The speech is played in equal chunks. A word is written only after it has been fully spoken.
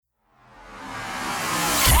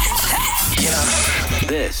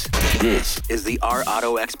This is the Our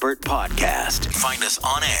Auto Expert Podcast. Find us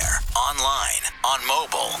on air, online, on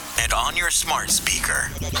mobile, and on your smart speaker.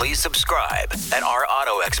 Please subscribe at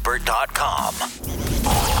ourautoexpert.com.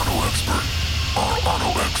 Our Auto Expert. Our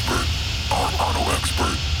Auto Expert. Our Auto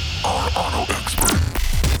Expert. Our Auto Expert.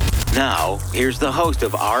 Now, here's the host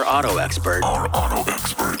of Our Auto Expert, Our Auto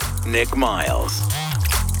Expert. Nick Miles.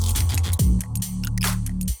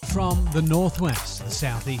 From the northwest to the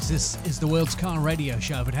southeast, this is the World's Car Radio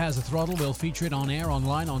Show. If it has a throttle, we'll feature it on air,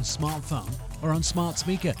 online, on smartphone, or on smart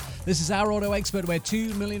speaker. This is Our Auto Expert, where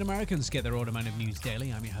 2 million Americans get their automotive news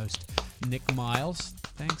daily. I'm your host, Nick Miles.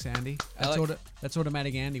 Thanks, Andy. That's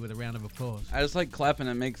automatic Andy with a round of applause. I just like clapping.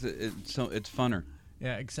 It makes it so it's funner.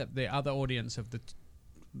 Yeah, except the other audience of the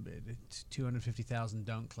 250,000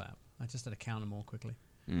 don't clap. I just had to count them all quickly.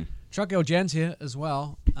 Truck L. Jens here as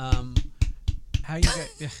well. How you get?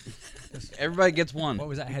 Everybody gets one. What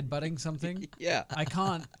was that? Headbutting something? Yeah. I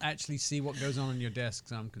can't actually see what goes on in your desk,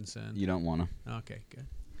 so I'm concerned. You don't want to. Okay, good.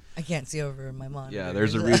 I can't see over my monitor. Yeah,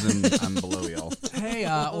 there's a reason I'm below y'all. Hey,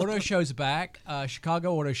 Auto Show's back.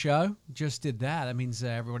 Chicago Auto Show just did that. That means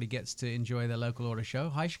everybody gets to enjoy their local auto show.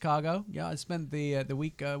 Hi, Chicago. Yeah, I spent the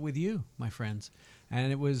week with you, my friends,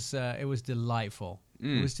 and it was delightful.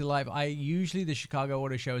 It was delightful. Usually the Chicago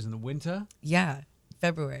Auto Show is in the winter. Yeah,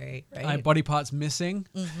 February, right? Body parts missing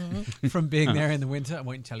from being there in the winter. I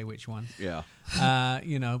won't tell you which one. Yeah.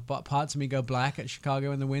 But parts of me go black at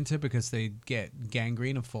Chicago in the winter because they get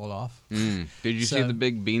gangrene and fall off. Did you see the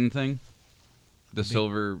big bean thing? The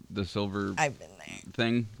silver I've been there.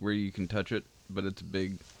 thing where you can touch it, but it's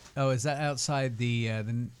big. Oh, is that outside the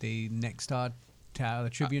Nexstar Tower, the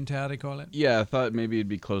Tribune Tower they call it? Yeah, I thought maybe it'd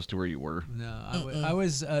be close to where you were. No, I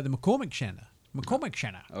was the McCormick Center.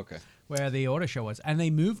 Okay. Where the auto show was, and they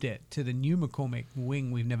moved it to the new McCormick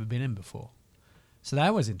wing we've never been in before. So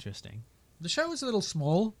that was interesting. The show was a little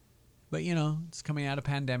small, but it's coming out of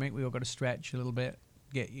pandemic. We all got to stretch a little bit,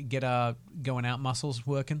 get our going out muscles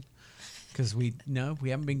working, because we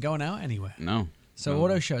haven't been going out anywhere. No. So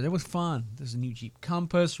auto shows, it was fun. There's a new Jeep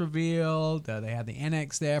Compass revealed. They had the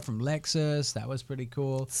NX there from Lexus. That was pretty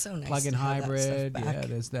cool. So nice Plug-in to have that hybrid. stuff back. Yeah,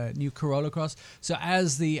 there's the new Corolla Cross. So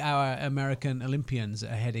as our American Olympians are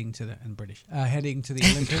heading to the Olympics,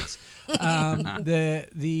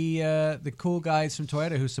 the cool guys from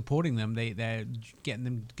Toyota who's supporting them, they're getting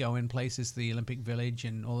them to go in places to the Olympic Village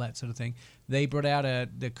and all that sort of thing. They brought out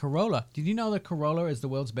the Corolla. Did you know the Corolla is the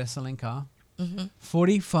world's best-selling car?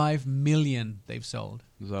 45 million they've sold.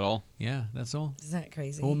 Is that all? Yeah, that's all. Isn't that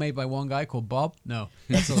crazy? All made by one guy called Bob? No,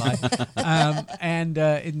 that's a lie. In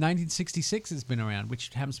 1966 it's been around, which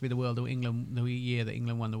happens to be the year that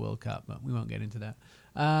England won the World Cup, but we won't get into that.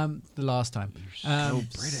 The last time. You're so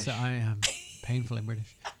British. So I am painfully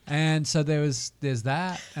British. And so there's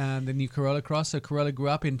that, the new Corolla Cross. So Corolla grew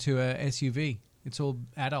up into a SUV. It's all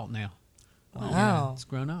adult now. Wow. Yeah, it's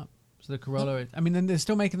grown up. So the Corolla, then they're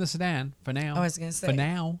still making the sedan for now. I was going to say. For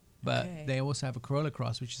now. But Okay. they also have a Corolla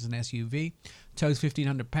Cross, which is an SUV. Tows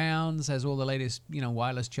 1,500 pounds, has all the latest,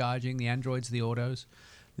 wireless charging, the Androids, the autos,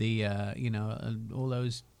 the, all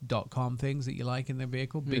those .com things that you like in the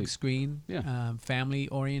vehicle. Big screen,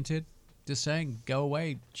 family-oriented. Just saying, go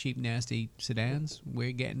away, cheap, nasty sedans.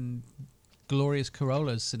 We're getting glorious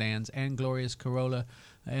Corollas sedans and glorious Corolla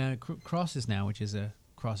Crosses now, which is a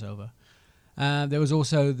crossover. There was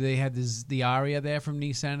also, they had the Aria there from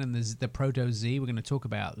Nissan, and there's the Proto Z. We're going to talk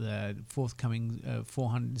about the forthcoming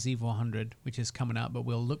Z400, which is coming up, but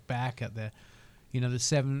we'll look back at the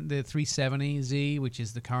 370Z, which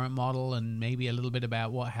is the current model, and maybe a little bit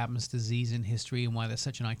about what happens to Zs in history and why they're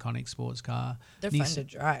such an iconic sports car. They're fun to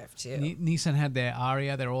drive, too. Nissan had their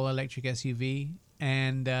Aria, their all-electric SUV,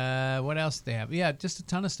 and what else did they have? Yeah, just a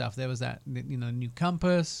ton of stuff. There was that, new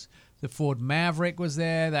Compass. The Ford Maverick was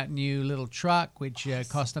there, that new little truck, which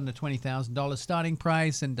cost under $20,000 starting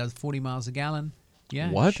price and does 40 miles a gallon. Yeah,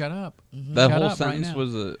 What? Shut up. That Shut whole up sentence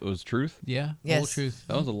right was truth? Yeah, all Yes. truth.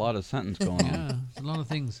 That was a lot of sentence going on. Yeah, a lot of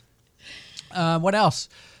things. What else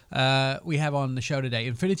we have on the show today?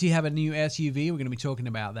 Infiniti have a new SUV. We're going to be talking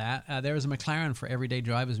about that. There is a McLaren for everyday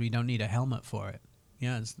drivers. We don't need a helmet for it.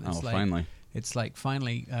 Yeah, it's Finally. It's like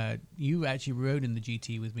finally. You actually rode in the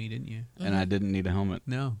GT with me, didn't you? And I didn't need a helmet.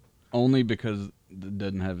 No. Only because it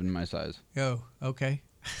doesn't have in my size. Oh, okay.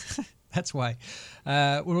 That's why.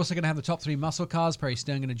 We're also going to have the top 3 muscle cars. Perry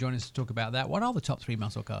Stern going to join us to talk about that. What are the top 3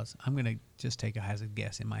 muscle cars? I'm going to just take a hazard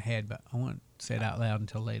guess in my head, but I won't say it out loud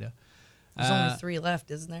until later. There's only 3 left,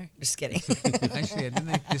 isn't there? Just kidding. Actually, didn't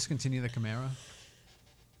they discontinue the Camaro?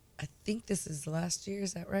 I think this is last year.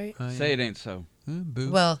 Is that right? Oh, yeah. Say it ain't so.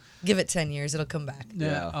 Boo. Well, give it 10 years. It'll come back.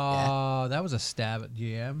 Yeah. Oh, that was a stab at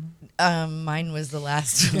GM. Mine was the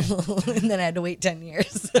last and then I had to wait 10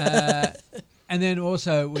 years. And then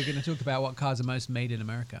also, we're going to talk about what cars are most made in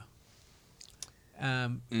America.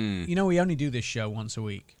 You know, we only do this show once a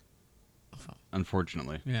week.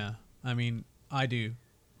 Unfortunately. Yeah. I mean, I do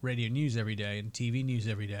radio news every day and TV news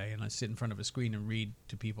every day, and I sit in front of a screen and read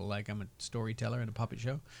to people like I'm a storyteller in a puppet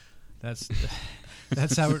show. That's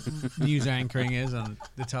how news anchoring is on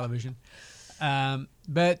the television.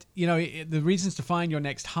 But, you know, the reasons to find your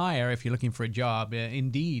next hire if you're looking for a job,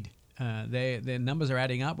 Indeed, their numbers are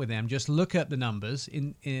adding up with them. Just look at the numbers.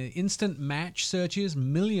 In instant match searches,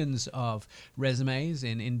 millions of resumes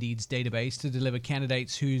in Indeed's database to deliver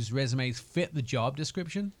candidates whose resumes fit the job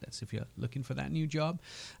description. That's if you're looking for that new job.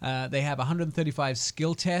 They have 135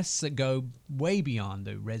 skill tests that go way beyond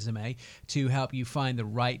the resume to help you find the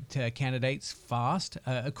right candidates fast.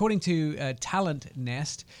 According to Talent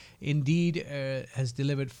Nest, Indeed has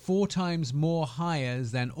delivered 4 times more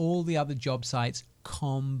hires than all the other job sites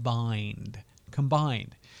combined.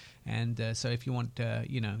 And so if you want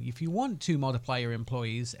if you want to multiply your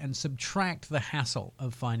employees and subtract the hassle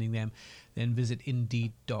of finding them, then visit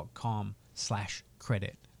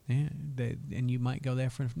indeed.com/credit. Yeah, and you might go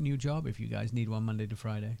there for a new job if you guys need one Monday to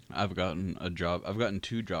Friday. I've gotten a job. I've gotten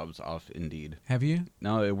 2 jobs off Indeed. Have you?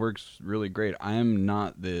 No, it works really great. I am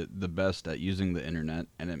not the best at using the internet,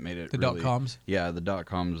 and it made it The really, .coms? Yeah, the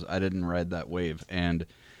 .coms. I didn't ride that wave, and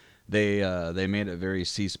they made it very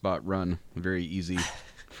C-spot run, very easy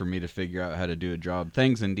for me to figure out how to do a job.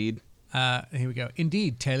 Thanks, Indeed. Here we go.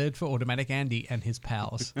 Indeed, tailored for Automatic Andy and his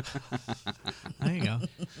pals. There you go.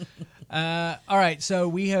 All right, so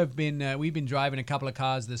we've been driving a couple of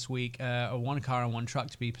cars this week, one car and one truck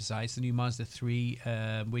to be precise. The new Mazda 3,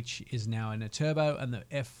 which is now in a turbo, and the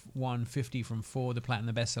F-150 from Ford, the Platinum,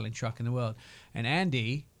 the best-selling truck in the world. And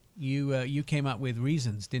Andy, you came up with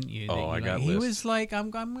reasons, didn't you? Oh, I got He lists. was like,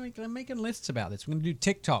 I'm making lists about this. We're going to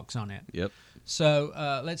do TikToks on it. Yep.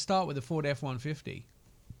 So let's start with the Ford F-150.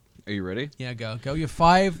 Are you ready? Yeah, go. The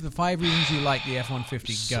 5 reasons you like the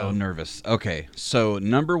F-150. Go. So nervous. Okay, so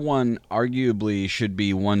number 1 arguably should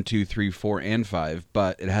be 1, 2, 3, 4, and 5,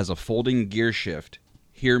 but it has a folding gear shift.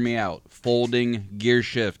 Hear me out. Folding gear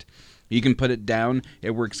shift. You can put it down.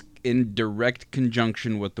 It works in direct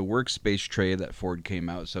conjunction with the workspace tray that Ford came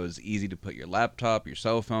out, so it's easy to put your laptop, your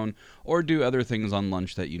cell phone, or do other things on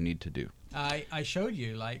lunch that you need to do. I showed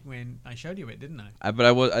you, like, when I showed you it, didn't I? But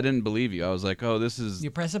I didn't believe you. I was like, oh, this is... You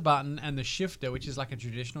press a button, and the shifter, which is like a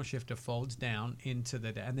traditional shifter, folds down into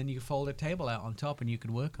and then you fold a table out on top, and you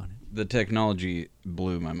could work on it. The technology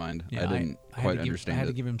blew my mind. Yeah, I didn't quite understand it. I had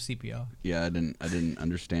to give him CPR. Yeah, I didn't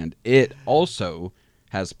understand. It also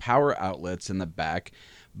has power outlets in the back,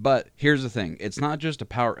 but here's the thing. It's not just a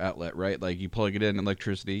power outlet, right? Like, you plug it in,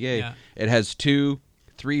 electricity, yay. Yeah. It has 2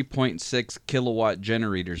 3.6 kilowatt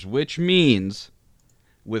generators, which means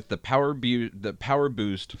with the power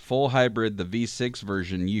boost full hybrid, the V6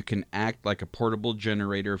 version, you can act like a portable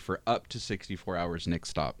generator for up to 64 hours. Nick,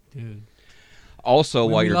 stop. Dude. Also,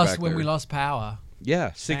 When while we you're lost, back when there, we lost power.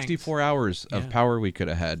 yeah, 64 hours of Yeah. power we could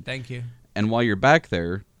have had. Thank you. And while you're back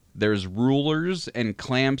there, there's rulers and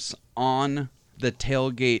clamps on the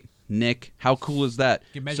tailgate. Nick, how cool is that?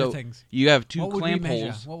 You measure so things. You have 2 What would clamp we measure?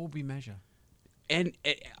 holes. What would we measure? And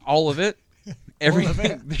all of it,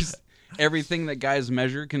 everything. There's everything that guys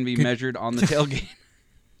measure can be measured on the tailgate.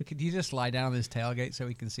 Could you just lie down on this tailgate so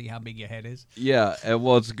we can see how big your head is? Yeah,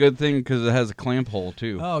 well, it's a good thing because it has a clamp hole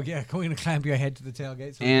too. Oh yeah, we're gonna clamp your head to the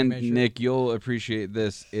tailgate. So And we can measure Nick, you'll appreciate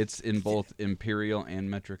this. It's in both imperial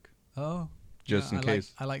and metric. Oh, Just in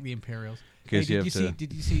case. I like the Imperials. In case you have to-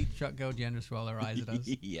 Did you see Chuck Goldjen just roll her eyes at us?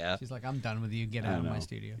 Yeah. She's like, I'm done with you. Get I out of know. my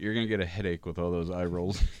studio. You're gonna get a headache with all those eye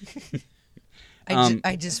rolls.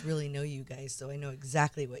 I just really know you guys, so I know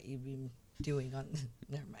exactly what you've been doing on.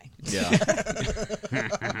 Never mind. Yeah.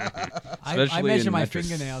 I Especially measure in my metric.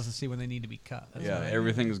 fingernails to see when they need to be cut. That's Yeah, what I do.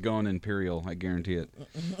 everything's going imperial. I guarantee it.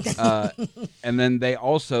 And then they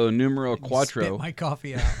also numero Spit quattro. my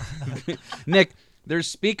coffee out. Nick, there's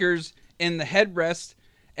speakers in the headrest,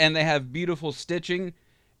 and they have beautiful stitching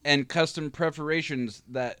and custom perforations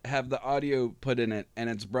that have the audio put in it, and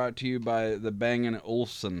it's brought to you by the Bang &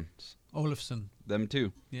 Olufsen's. Olufsen. Them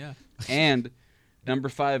too. Yeah. And number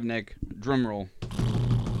 5, Nick, drum roll.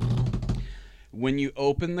 When you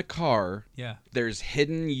open the car, Yeah. there's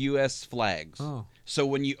hidden U.S. flags. Oh. So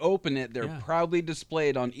when you open it, they're Yeah. proudly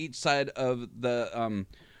displayed on each side of the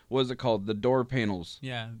what is it called? The door panels,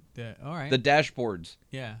 Yeah. All right. the dashboards.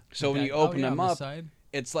 yeah. So when Okay. you open yeah, them on the up, side.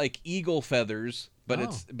 it's like eagle feathers, but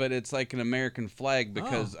Oh. it's like an American flag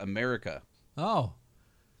because America. Oh.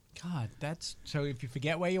 God, that's so. If you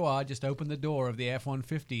forget where you are, just open the door of the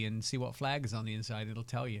F-150 and see what flag is on the inside. It'll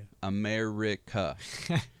tell you. America.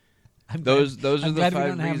 Those are I'm the glad 5 we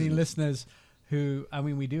don't have any reasons. listeners who. I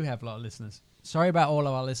mean, we do have a lot of listeners. Sorry about all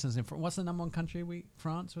of our listeners in France. What's the number one country?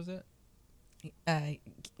 France, was it?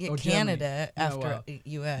 Or Canada Germany. No, after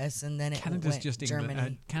U.S. and then it Canada's went just Germany.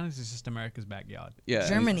 England. Canada's just America's backyard. Yeah.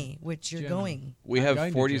 Germany, which you're Germany. going. We I'm have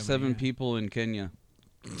going to 47 Germany, yeah. people in Kenya.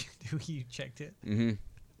 You checked it. Hmm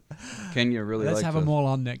Kenya really Let's likes have us. them all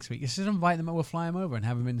on next week. Just invite them. We'll fly them over and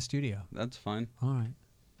have them in the studio. That's fine. All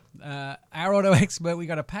right. Our auto expert, we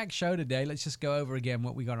got a packed show today. Let's just go over again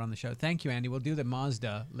what we got on the show. Thank you, Andy. We'll do the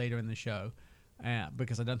Mazda later in the show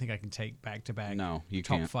because I don't think I can take back-to-back No, you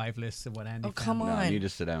top can't. 5 lists of what Andy Oh, found. come No, on. you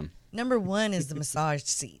just sit down. Number 1 is the massage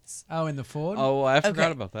seats. Oh, in the Ford? Oh, I forgot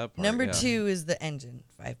Okay. about that part. Number yeah. 2 is the engine,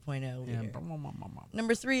 5.0 Yeah. liter.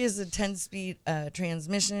 Number 3 is the 10-speed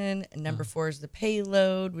transmission. And number 4 is the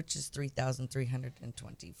payload, which is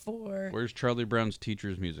 3,324. Where's Charlie Brown's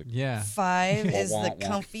teacher's music? Yeah. 5 is Wah, the wah, wah.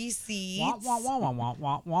 comfy seats. Wah, wah, wah, wah, wah,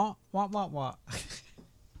 wah, wah, wah, wah, wah.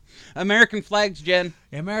 American flags, Jen.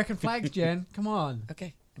 American flags, Jen. Come on.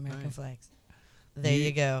 Okay, American Right. flags. There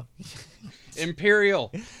you go.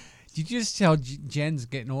 Imperial. Did you just tell Jen's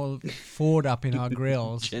getting all Ford up in our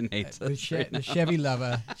grills? Jen hates The, us right now. the Chevy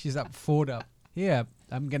lover. She's up Ford up. Yeah,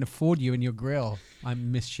 I'm going to Ford you in your grill.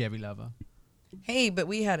 I'm Miss Chevy lover. Hey, but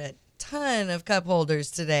we had a ton of cup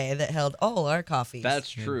holders today that held all our coffees. That's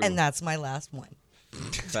true. And that's my last one.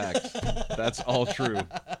 Facts. That's all true.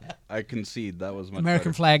 I concede that was much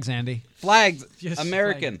American better. flags, Andy. Flags. Just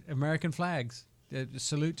American. flags. American flags.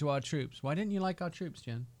 Salute to our troops. Why didn't you like our troops,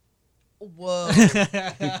 Jen? Whoa. This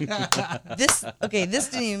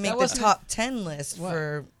didn't even make the wasn't- top 10 list What?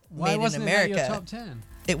 for Why Made in wasn't America. it your top 10?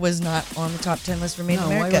 It was not on the top 10 list for Made No, in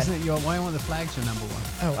why America. wasn't it why weren't the flags your number one?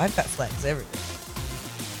 Oh, I've got flags everywhere.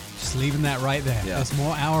 Just leaving that right there. Yeah. There's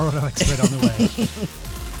more Our Auto Expert on the way.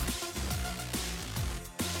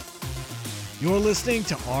 You're listening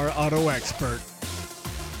to Our Auto Expert.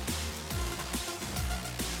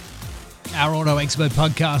 Our Auto Expert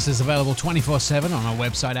podcast is available 24/7 on our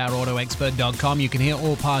website, ourautoexpert.com. You can hear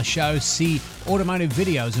all past shows, see automotive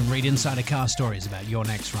videos, and read insider car stories about your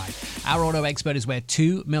next ride. Our Auto Expert is where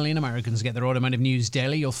 2 million Americans get their automotive news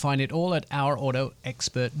daily. You'll find it all at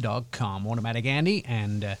ourautoexpert.com. Automatic Andy,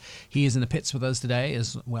 and he is in the pits with us today,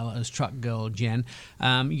 as well as Truck Girl Jen.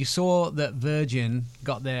 You saw that Virgin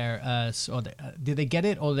got their, did they get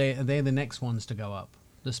it, or are they the next ones to go up,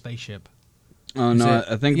 the spaceship? Oh no,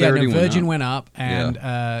 I think they yeah, already Virgin went went up, and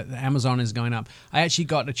Amazon is going up. I actually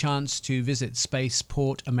got a chance to visit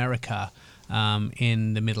Spaceport America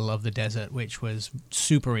in the middle of the desert, which was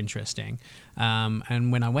super interesting.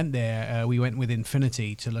 And when I went there, we went with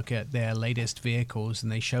Infiniti to look at their latest vehicles, and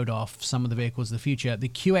they showed off some of the vehicles of the future. The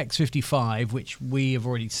QX55, which we have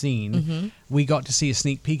already seen, we got to see a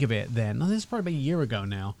sneak peek of it then. This is probably about a year ago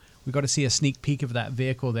now. We got to see a sneak peek of that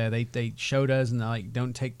vehicle there. They showed us, and they're like,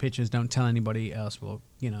 don't take pictures, don't tell anybody else. We'll,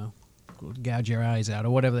 gouge your eyes out,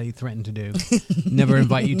 or whatever they threatened to do. Never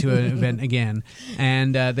invite you to an event again.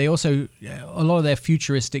 And they also, a lot of their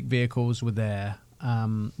futuristic vehicles were there.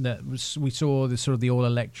 We saw the sort of the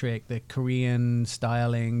all-electric, the Korean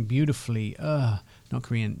styling, beautifully, not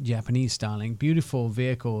Korean, Japanese styling, beautiful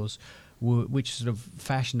vehicles, which sort of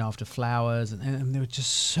fashioned after flowers, and they were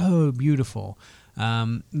just so beautiful.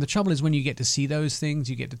 The trouble is when you get to see those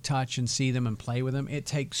things, you get to touch and see them and play with them. It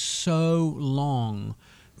takes so long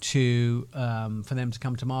for them to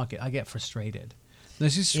come to market. I get frustrated.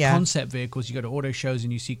 There's just concept vehicles. You go to auto shows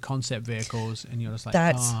and you see concept vehicles, and you're just like,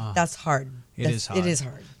 that's hard. It is hard. It is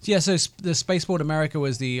hard. Yeah, so the Spaceport America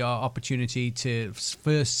was the opportunity to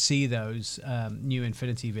first see those new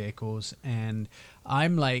Infiniti vehicles, and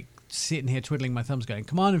I'm like sitting here twiddling my thumbs going,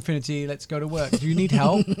 come on, Infiniti, let's go to work. Do you need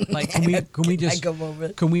help? Like, can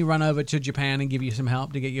we run over to Japan and give you some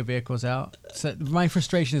help to get your vehicles out? So my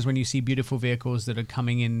frustration is when you see beautiful vehicles that are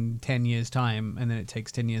coming in 10 years time, and then it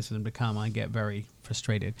takes 10 years for them to come, I get very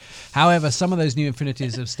frustrated. However, some of those new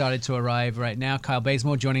Infinitis have started to arrive right now. Kyle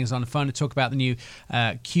Bazemore joining us on the phone to talk about the new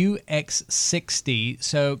QX60.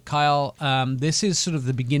 So, Kyle, this is sort of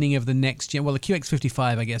the beginning of the next gen. Well, the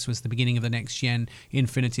QX55, I guess, was the beginning of the next gen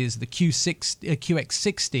Infinitis. The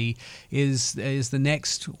QX60 is the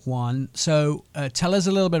next one. So, tell us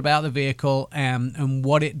a little bit about the vehicle and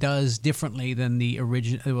what it does differently than the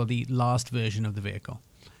original, or the last version of the vehicle.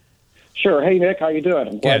 Sure. Hey, Nick, how you doing?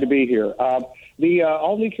 I'm glad Good. to be here. The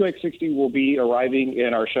all-new QX60 will be arriving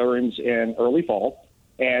in our showrooms in early fall,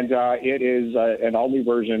 and it is an all-new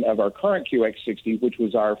version of our current QX60, which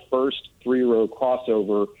was our first three-row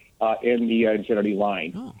crossover in the Infiniti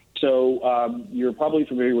line. Oh. So you're probably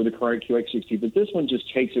familiar with the current QX60, but this one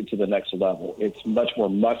just takes it to the next level. It's much more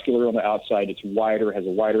muscular on the outside. It's wider, has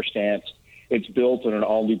a wider stance. It's built on an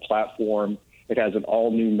all-new platform. It has an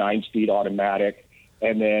all-new 9-speed automatic.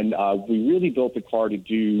 And then we really built the car to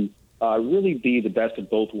do really be the best of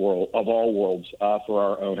all worlds for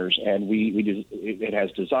our owners. And it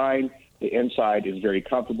has design. The inside is very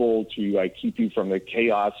comfortable to keep you from the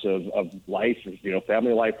chaos of life,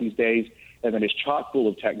 family life these days. And then it's chock full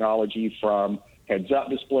of technology, from heads-up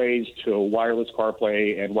displays to wireless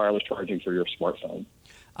CarPlay and wireless charging for your smartphone.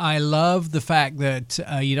 I love the fact that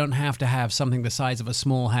you don't have to have something the size of a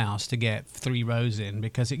small house to get 3 rows in,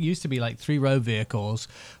 because it used to be like 3-row vehicles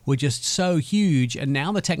were just so huge, and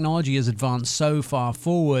now the technology has advanced so far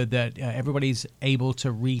forward that everybody's able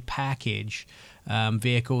to repackage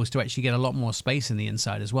vehicles to actually get a lot more space in the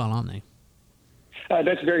inside as well, aren't they?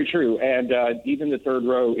 That's very true. And even the third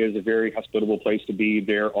row is a very hospitable place to be.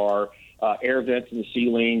 There are air vents in the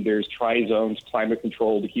ceiling. There's tri-zones, climate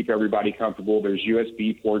control to keep everybody comfortable. There's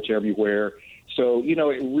USB ports everywhere. So,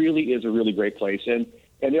 it really is a really great place. And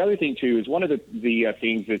the other thing, too, is one of the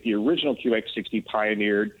things that the original QX60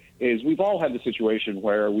 pioneered is we've all had the situation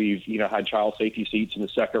where we've, had child safety seats in the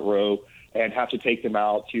second row and have to take them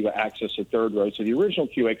out to access the third row. So the original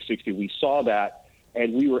QX60, we saw that,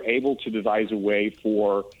 and we were able to devise a way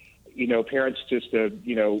for, parents just to,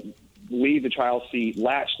 leave the child seat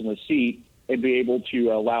latched in the seat and be able to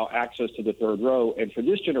allow access to the third row. And for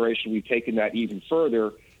this generation, we've taken that even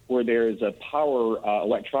further, where there is a power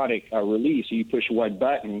electronic release. So you push one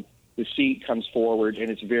button, the seat comes forward, and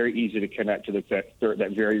it's very easy to connect to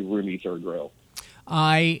that very roomy third row.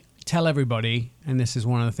 I tell everybody, and this is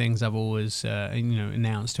one of the things I've always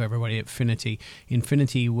announced to everybody at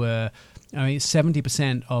Infiniti were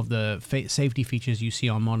 70% of the safety features you see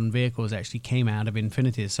on modern vehicles actually came out of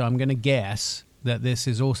Infiniti. So I'm going to guess that this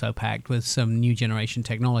is also packed with some new generation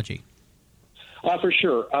technology. For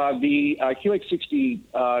sure. The QX60,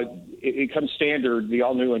 it comes standard, the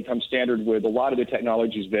all-new one comes standard with a lot of the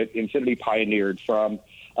technologies that Infiniti pioneered, from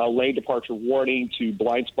lane departure warning to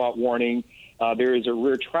blind spot warning. There is a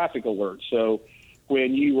rear traffic alert. So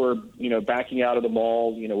when you were, backing out of the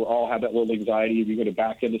mall, we all have that little anxiety. If you're going to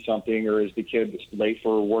back into something, or is the kid that's late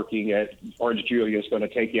for working at Orange Julius going to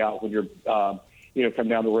take you out when you're, come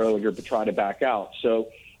down the road and you're trying to back out. So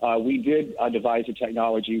we did devise a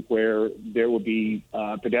technology where there will be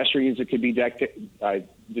pedestrians that could be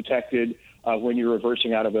detected when you're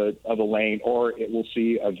reversing out of a lane, or it will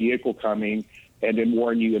see a vehicle coming and then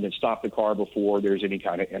warn you and then stop the car before there's any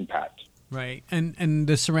kind of impact. Right, and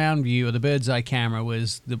the surround view, or the bird's eye camera,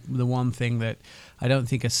 was the one thing that I don't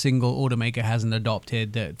think a single automaker hasn't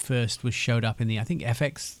adopted. That first showed up in the, I think,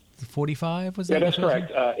 FX45 was that? Yeah, that's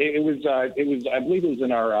correct. It was I believe it was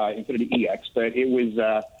in our Infiniti EX, but it was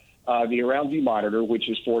the around view monitor, which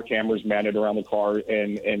is 4 cameras mounted around the car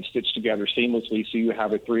and stitched together seamlessly, so you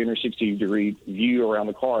have a 360-degree view around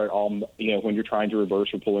the car at all, when you're trying to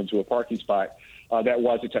reverse or pull into a parking spot. That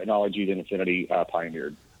was a technology that Infiniti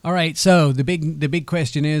pioneered. All right, so the big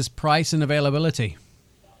question is price and availability.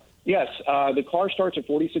 Yes, the car starts at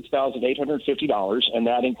 $46,850, and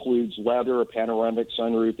that includes leather, a panoramic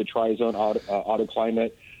sunroof, the tri-zone auto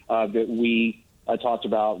climate that we talked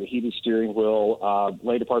about, the heated steering wheel,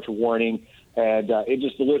 lane departure warning, and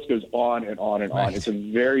the list goes on and on and on. Right. It's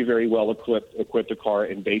a very, very well equipped car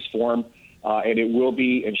in base form, and it will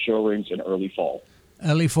be in showrooms in early fall.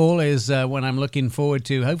 Early fall is when I'm looking forward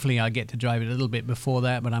to. Hopefully, I'll get to drive it a little bit before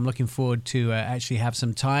that, but I'm looking forward to actually have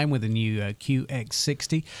some time with the new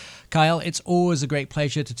QX60. Kyle, it's always a great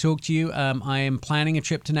pleasure to talk to you. I am planning a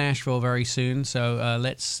trip to Nashville very soon, so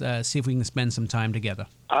let's see if we can spend some time together.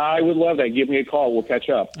 I would love that. Give me a call. We'll catch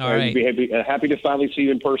up. All right. I'd be happy to finally see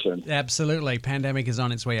you in person. Absolutely. Pandemic is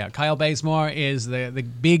on its way out. Kyle Bazemore is the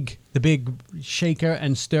big shaker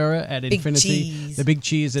and stirrer at Infiniti. The big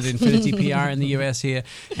cheese at Infiniti PR in the US here.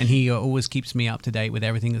 And he always keeps me up to date with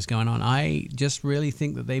everything that's going on. I just really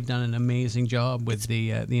think that they've done an amazing job with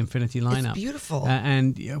the Infiniti lineup. It's beautiful.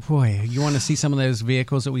 And boy, you want to see some of those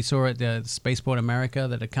vehicles that we saw at the Spaceport America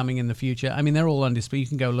that are coming in the future. I mean, they're all on display. You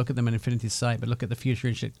can go look at them on Infiniti's site, but look at the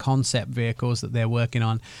futuristic concept vehicles that they're working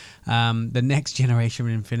on. The next generation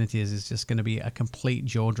of Infiniti is just going to be a complete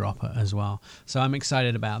jaw dropper as well. So I'm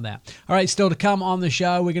excited about that. All right, still to come on the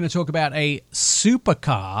show, we're going to talk about a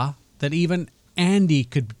supercar that even Andy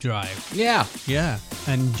could drive. Yeah.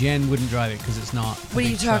 And Jen wouldn't drive it because it's not. What are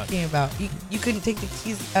you talking about? You couldn't take the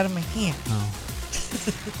keys out of my hand. Oh.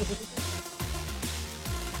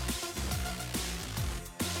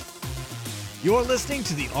 You're listening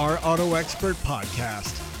to the Our Auto Expert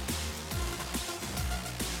podcast.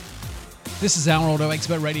 This is Our Auto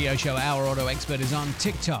Expert radio show. Our Auto Expert is on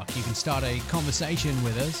TikTok. You can start a conversation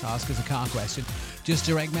with us, ask us a car question. Just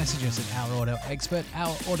direct message us at Our Auto Expert.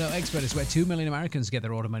 Our Auto Expert is where 2 million Americans get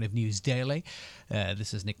their automotive news daily.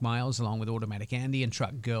 This is Nick Miles, along with Automatic Andy and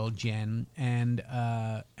Truck Girl Jen. And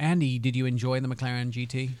Andy, did you enjoy the McLaren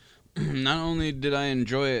GT? Not only did I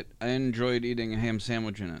enjoy it, I enjoyed eating a ham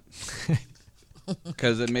sandwich in it.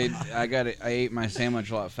 Because I ate my sandwich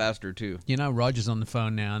a lot faster too. You know, Roger's on the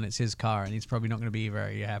phone now, and it's his car, and he's probably not going to be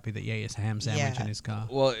very happy that he ate a ham sandwich in his car.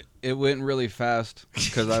 Well, it went really fast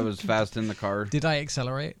because I was fast in the car. Did I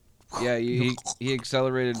accelerate? Yeah, he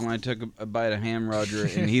accelerated when I took a bite of ham, Roger,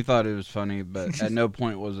 and he thought it was funny, but at no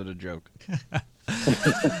point was it a joke.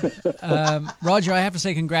 Roger, I have to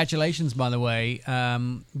say congratulations, by the way.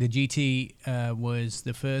 The GT was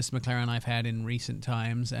the first McLaren I've had in recent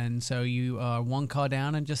times, and so you are one car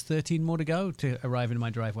down and just 13 more to go to arrive in my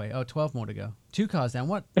driveway. Oh, 12 more to go. 2 cars down.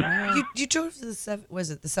 What? You drove the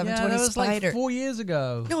 720 yeah, that was Spider? like 4 years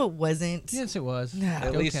ago. No, it wasn't. Yes, it was. No.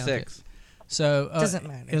 At least 6. It. So doesn't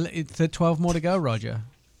matter. It's 12 more to go, Roger.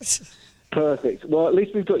 Perfect. Well, at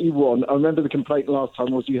least we've got you one. I remember the complaint last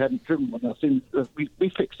time was you hadn't driven one. I think we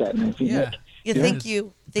fixed that and everything. Yeah. Yeah, thank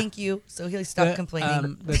you. So he'll stop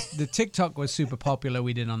complaining. The TikTok was super popular.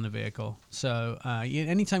 We did on the vehicle. So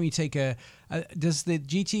anytime you take does the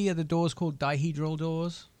GT are the doors called dihedral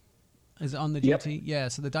doors? Is it on the GT? Yep. Yeah.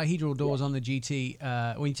 So the dihedral doors on the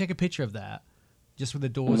GT. When you take a picture of that, just with the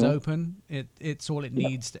doors open, it's all it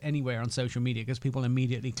needs anywhere on social media because people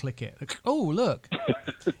immediately click it. Like, oh, look,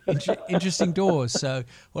 interesting doors. So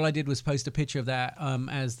all I did was post a picture of that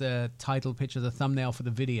as the title picture, the thumbnail for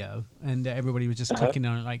the video, and everybody was just clicking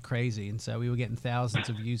on it like crazy. And so we were getting thousands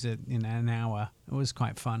of views in an hour. It was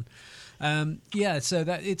quite fun. So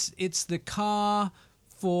that it's the car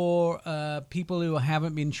for people who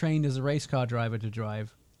haven't been trained as a race car driver to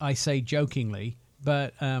drive. I say jokingly.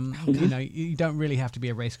 But, you don't really have to be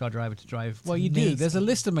a race car driver to drive. Well, you do. There's a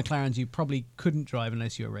list of McLarens you probably couldn't drive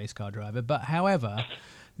unless you're a race car driver. But, however,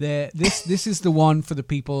 this is the one for the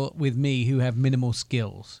people with me who have minimal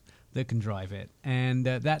skills that can drive it. And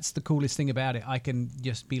that's the coolest thing about it. I can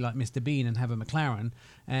just be like Mr. Bean and have a McLaren.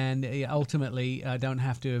 And ultimately, I don't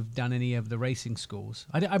have to have done any of the racing schools.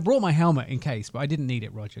 I brought my helmet in case, but I didn't need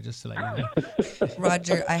it, Roger, just to let you know.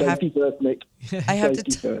 Roger, I have to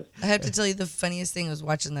tell you the funniest thing was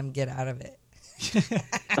watching them get out of it.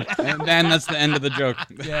 And then that's the end of the joke.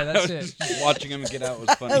 Yeah, that's it. Watching him get out was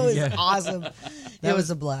funny. That was awesome. It was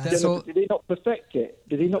a blast. Did he not perfect it?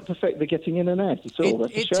 Did he not perfect the getting in and out at all?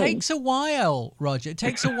 It takes a while, Roger. It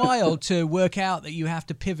takes a while to work out that you have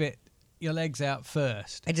to pivot your legs out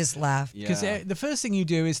first. I just laughed. Because the first thing you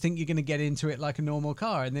do is think you're going to get into it like a normal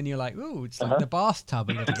car, and then you're like, ooh, it's like the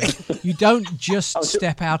bathtub a little bit. You don't just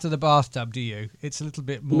step out of the bathtub, do you? It's a little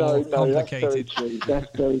bit more complicated.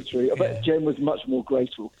 That's very true. I bet Jen was much more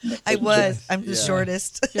graceful. I was. I'm the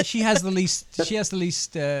shortest. Yeah, she has the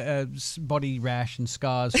least body rash and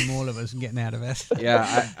scars from all of us getting out of it.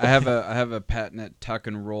 Yeah, I have a patented tuck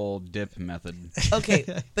and roll dip method. Okay,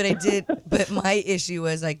 but my issue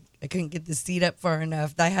was I couldn't get the seat up far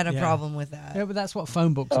enough. I had a problem with that. Yeah, but that's what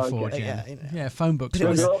phone books are for, Jen. Yeah, phone books. There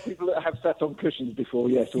are people that have sat on cushions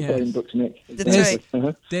before, or phone books, Nick. That's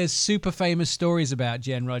right. There's super famous stories about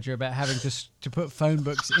Jen, Roger, about having to put phone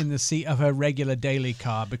books in the seat of her regular daily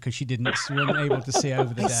car because she wasn't able to see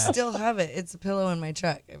over the dash. I still have it. It's a pillow in my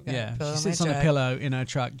truck. I've got a pillow she sits on a pillow in her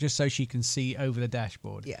truck just so she can see over the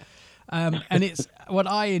dashboard. Yeah. And it's what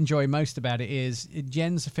I enjoy most about it is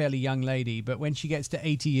Jen's a fairly young lady, but when she gets to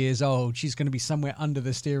 80 years old, she's going to be somewhere under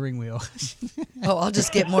the steering wheel. I'll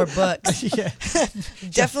just get more books. Yeah.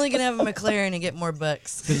 Definitely going to have a McLaren and get more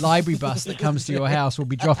books. The library bus that comes to your house will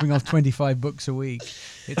be dropping off 25 books a week.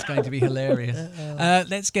 It's going to be hilarious.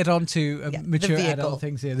 Let's get on to mature adult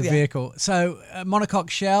things here, the vehicle. So monocoque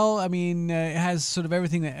shell, I mean, it has sort of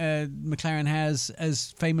everything that McLaren has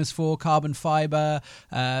as famous for, carbon fiber,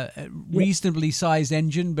 reasonably sized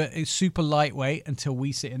engine, but it's super lightweight until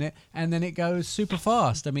we sit in it, and then it goes super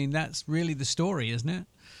fast. I mean, that's really the story, isn't it?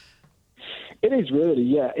 It is really,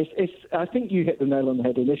 yeah. I think you hit the nail on the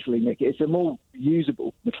head initially, Nick. It's a more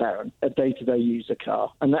usable McLaren, a day-to-day user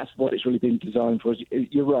car, and that's what it's really been designed for.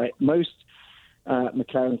 You're right. Most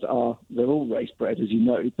McLarens they're all race-bred, as you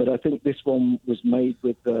know, but I think this one was made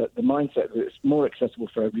with the mindset that it's more accessible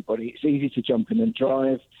for everybody. It's easy to jump in and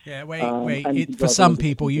drive. Yeah, wait. For some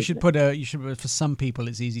people, for some people,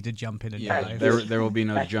 it's easy to jump in and drive. There will be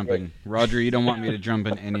no jumping. Roger, you don't want me to jump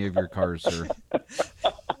in any of your cars, sir.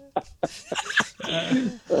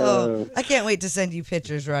 I can't wait to send you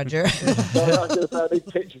pictures, Roger. I need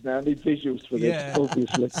pictures now. I need visuals for this,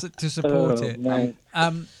 obviously. To support it.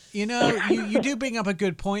 You know, you do bring up a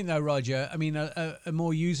good point, though, Roger. I mean, a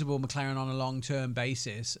more usable McLaren on a long-term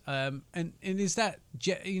basis. And is that,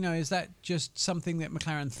 is that just something that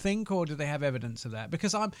McLaren think, or do they have evidence of that?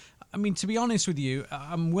 Because to be honest with you,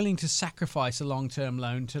 I'm willing to sacrifice a long-term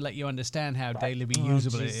loan to let you understand how daily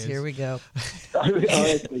usable it is. Here we go.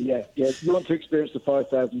 Honestly, yeah. If you want to experience the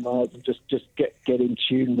 5,000 miles and just get in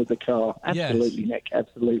tune with the car, absolutely, yes. Nick,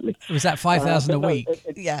 absolutely. Was that 5,000 a week?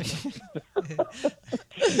 Yeah.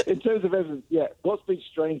 In terms of evidence, what's been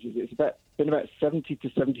strange is it's been about 70 to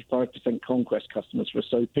 75% conquest customers for us,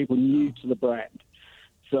 so people new to the brand.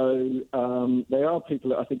 So they are people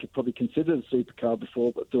that I think have probably considered a supercar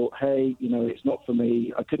before, but thought, hey, it's not for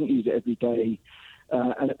me. I couldn't use it every day.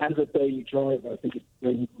 And as a daily driver, I think it's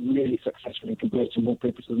been really successful in converting more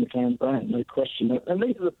people to the McLaren brand, no question. And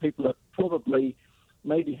these are the people that probably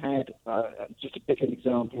maybe had, just to pick an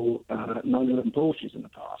example, 911 Porsches in the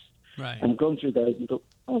past. Right. And gone through those and thought,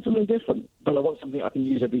 something different, but I want something I can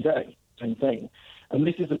use every day. Same thing. And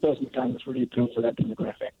this is the first McLaren that's really appealed to that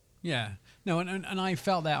demographic. Yeah. No, and I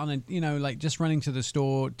felt that on like just running to the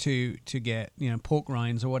store to get, pork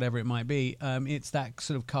rinds or whatever it might be. It's that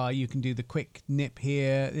sort of car you can do the quick nip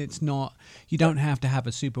here. It's not, you don't have to have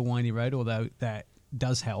a super windy road, although that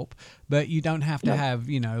does help, but you don't have to have,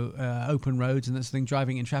 open roads and that sort of thing,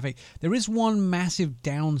 driving in traffic. There is one massive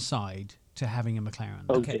downside to having a McLaren.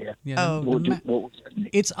 Oh, dear. Yeah, what was that?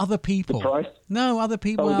 It's other people. The price? No, other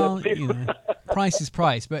people. Price is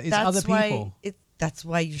price, but it's other people. That's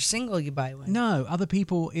why you're single, you buy one. No, other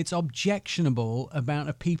people, it's objectionable amount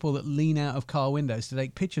of people that lean out of car windows to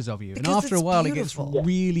take pictures of you. Because and after a while, beautiful. It gets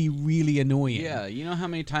really, really annoying. Yeah, you know how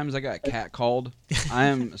many times I got catcalled? I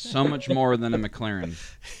am so much more than a McLaren.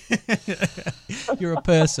 You're a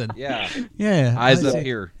person. Yeah. Yeah. Eyes up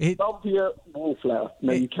here. Don't be a wallflower.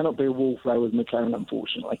 No, you cannot be a wallflower with McLaren,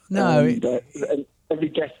 unfortunately. No. And every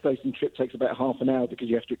gas station trip takes about half an hour because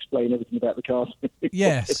you have to explain everything about the car.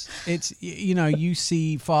 Yes. It's, you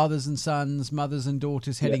see fathers and sons, mothers and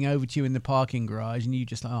daughters heading over to you in the parking garage, and you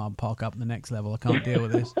just like, I'll park up in the next level. I can't deal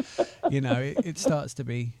with this. It starts to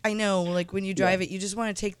be. I know, like when you drive it, you just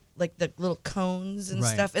want to take like the little cones and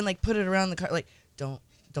stuff and like put it around the car. Like,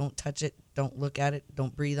 don't touch it. Don't look at it.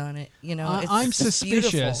 Don't breathe on it. I'm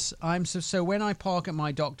suspicious. Beautiful. So when I park at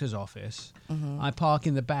my doctor's office, I park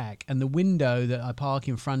in the back, and the window that I park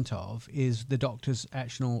in front of is the doctor's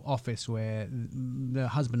actual office where the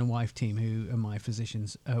husband and wife team, who are my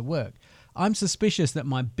physicians, work. I'm suspicious that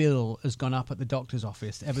my bill has gone up at the doctor's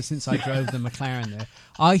office ever since I drove the McLaren there.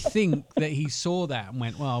 I think that he saw that and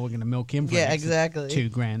went, well, we're going to milk him for exactly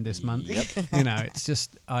 $2,000 this month. Yep. It's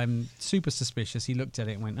just, I'm super suspicious. He looked at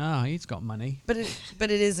it and went, he's got money. But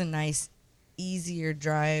it is a nice, easier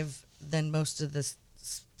drive than most of the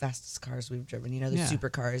fastest cars we've driven. The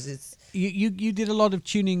supercars. It's you did a lot of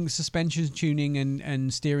tuning, suspension tuning,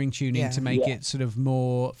 and steering tuning to make it sort of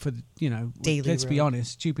more for daily. Let's be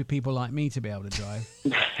honest, stupid people like me to be able to drive.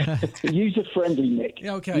 User friendly, Nick.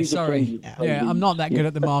 Okay, sorry. Yeah, I'm not that good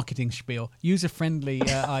at the marketing spiel. User friendly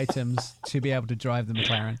items to be able to drive the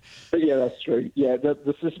McLaren. But yeah, that's true. Yeah,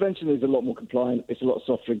 the suspension is a lot more compliant. It's a lot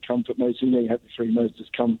softer in comfort modes. You have the three modes: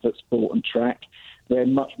 comfort, sport, and track. They're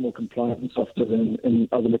much more compliant and softer than in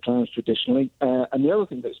other McLarens traditionally. And the other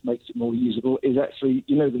thing that makes it more usable is actually,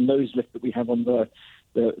 the nose lift that we have on the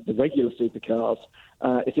regular supercars.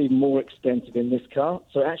 It's even more extensive in this car.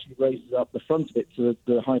 So it actually raises up the front of it to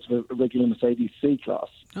the height of a regular Mercedes C-Class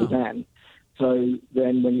sedan. So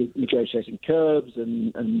then when you're negotiating curbs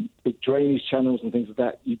and big drainage channels and things like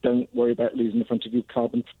that, you don't worry about losing the front of your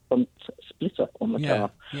carbon front splitter on the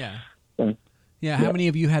car. Yeah. So, how many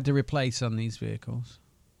of you had to replace on these vehicles?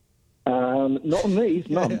 Not on these,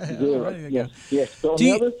 none. Zero. Right, yes. But on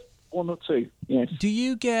the others, one or two. Yes. Do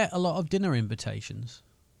you get a lot of dinner invitations?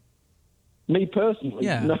 Me personally?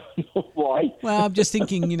 Yeah. No, why? Well, I'm just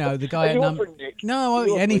thinking, the guy at number.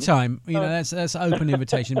 No, anytime. That's open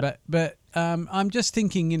invitation. But I'm just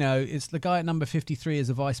thinking, it's the guy at number 53 is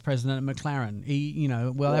a vice president at McLaren. He,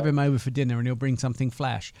 we'll have him over for dinner and he'll bring something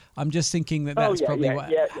flash. I'm just thinking that's probably what.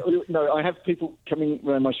 Yeah. No, I have people coming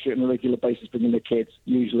around my street on a regular basis, bringing their kids,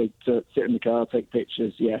 usually to sit in the car, take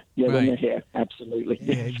pictures. Yeah, when they're here, absolutely.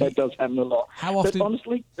 Yeah, that does happen a lot. How often? But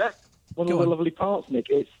honestly, that's one of the lovely parts, Nick.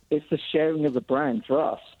 It's the sharing of the brand for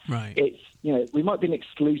us. Right. It's we might be an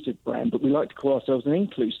exclusive brand, but we like to call ourselves an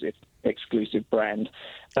exclusive brand,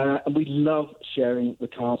 and we love sharing the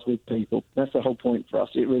cars with people. That's the whole point for us.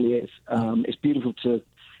 It really is. It's beautiful to.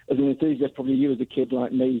 As an enthusiast, probably you as a kid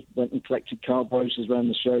like me went and collected car brochures around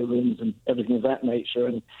the showrooms and everything of that nature.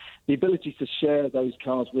 And the ability to share those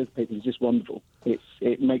cars with people is just wonderful.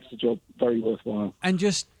 It makes the job very worthwhile. And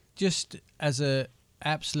just as a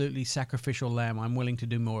absolutely sacrificial lamb. I'm willing to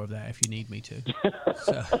do more of that if you need me to.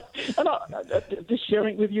 So. And just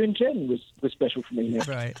sharing it with you and Jen was special for me. Nick.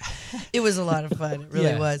 Right. It was a lot of fun. It really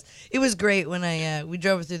Yeah. was. It was great when we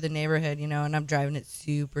drove through the neighborhood, and I'm driving it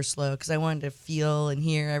super slow because I wanted to feel and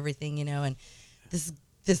hear everything, and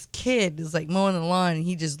this kid is like mowing the lawn, and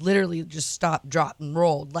he just literally just stopped, dropped, and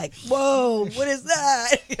rolled. Like, whoa, what is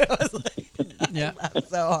that? I was like, Yeah. I laughed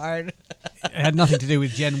so hard. It had nothing to do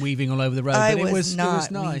with Jen weaving all over the road, I but it was not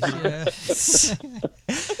nice. Yeah.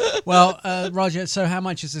 Well, Roger, so how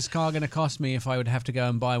much is this car going to cost me if I would have to go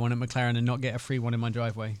and buy one at McLaren and not get a free one in my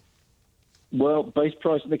driveway? Well, base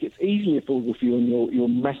price, Nick, it's easily affordable for you on your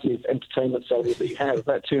massitive entertainment salary that you have,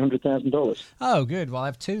 about $200,000. Oh, good. Well, I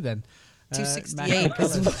have two then. 268.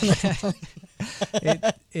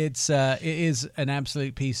 It is an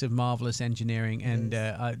absolute piece of marvelous engineering, and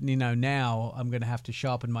now I'm going to have to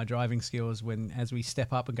sharpen my driving skills as we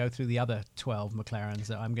step up and go through the other 12 McLarens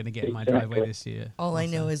that I'm going to get in my driveway this year. All I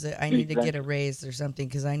know is that I need to get a raise or something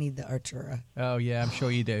because I need the Artura. Oh yeah, I'm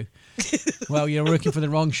sure you do. Well, you're working for the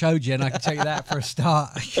wrong show, Jen. I can tell you that for a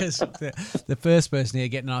start, because the first person here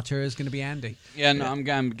getting an Artura is going to be Andy. Yeah, no,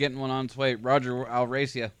 I'm getting one on its way. Roger, I'll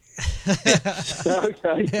race you.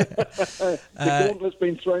 Okay. The gauntlet's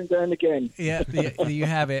been thrown down again. Yeah, there you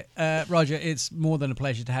have it. Roger, it's more than a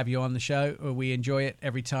pleasure to have you on the show. We enjoy it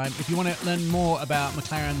every time. If you want to learn more about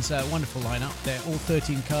McLaren's wonderful lineup, all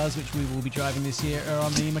 13 cars which we will be driving this year are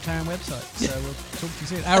on the McLaren website. So we'll talk to you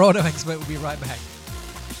soon. Our auto expert will be right back.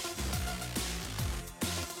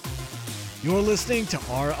 You're listening to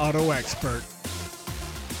Our Auto Expert.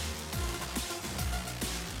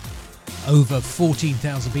 Over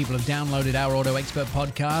 14,000 people have downloaded Our Auto Expert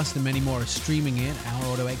podcast, and many more are streaming it. Our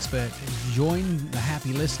Auto Expert join the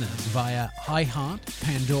happy listeners via iHeart,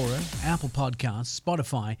 Pandora, Apple Podcasts,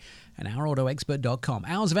 Spotify, and OurAutoExpert.com.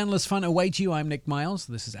 Hours of endless fun await you. I'm Nick Miles.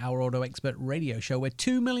 This is Our Auto Expert radio show where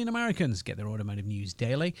 2 million Americans get their automotive news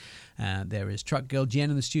daily. There is Truck Girl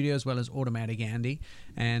Jen in the studio, as well as Automatic Andy.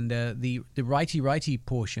 And the righty-righty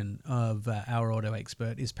portion of Our Auto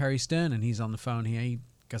Expert is Perry Stern, and he's on the phone here.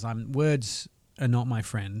 Because words are not my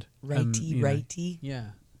friend. Righty.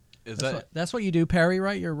 Yeah. Is That's what you do, Perry,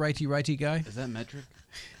 right? You're a righty guy? that metric?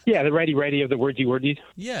 Yeah, the righty of the wordy.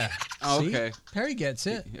 Yeah. Oh, See? okay. Perry gets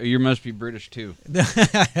it. You must be British too. One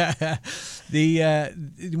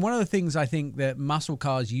of the things I think that muscle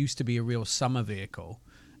cars used to be a real summer vehicle,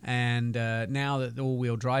 and now that the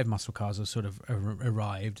all-wheel drive muscle cars have sort of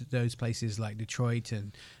arrived, those places like Detroit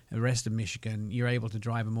and the rest of Michigan, you're able to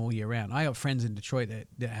drive them all year round. I got friends in Detroit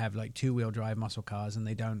that have like two-wheel drive muscle cars, and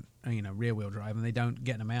they don't, rear-wheel drive, and they don't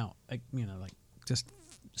get them out, like just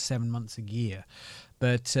 7 months a year.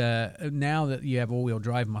 But now that you have all-wheel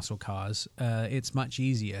drive muscle cars, it's much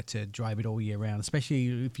easier to drive it all year round,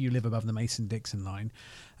 especially if you live above the Mason-Dixon line.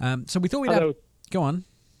 So we thought we'd have... Go on.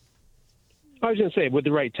 I was going to say, with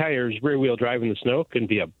the right tires, rear-wheel drive in the snow can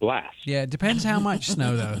be a blast. Yeah, it depends how much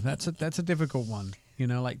snow, though. That's a difficult one.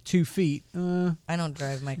 Like 2 feet. I don't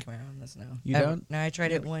drive my Camaro in the snow. You don't? No, I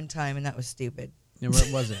tried it one time, and that was stupid. Yeah, what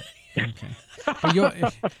was it? Okay. But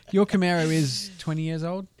your Camaro is 20 years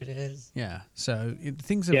old? It is. Yeah. So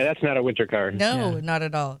things have... Yeah, that's not a winter car. No, Yeah. not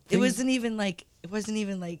at all. It wasn't even like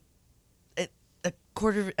a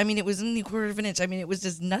quarter. I mean, it was only a quarter of an inch. I mean, it was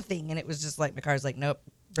just nothing, and it was just like my car's like, nope,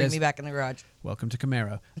 bring me back in the garage. Welcome to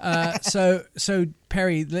Camaro. So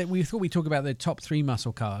Perry, we thought we'd talk about the top 3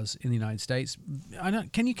 muscle cars in the United States.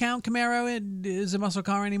 Can you count Camaro as a muscle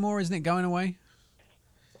car anymore? Isn't it going away?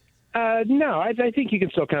 No, I think you can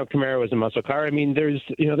still count Camaro as a muscle car. I mean, there's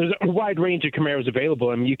a wide range of Camaros available.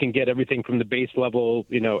 I mean, you can get everything from the base level,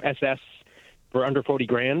 SS for under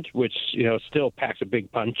 $40,000, which still packs a big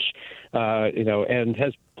punch, and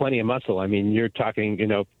has plenty of muscle. I mean, you're talking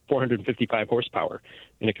 455 horsepower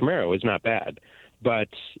in a Camaro is not bad. But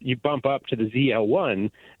you bump up to the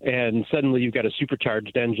ZL1, and suddenly you've got a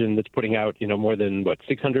supercharged engine that's putting out, more than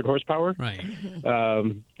 600 horsepower, Right?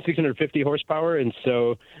 650 horsepower, and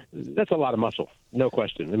so that's a lot of muscle, no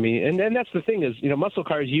question. I mean, and that's the thing is, muscle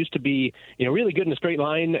cars used to be, really good in a straight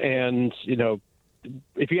line, and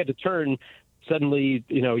if you had to turn, suddenly,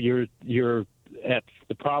 you're at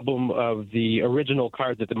the problem of the original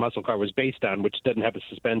car that the muscle car was based on, which doesn't have a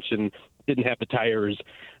suspension, didn't have the tires.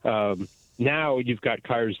 Now you've got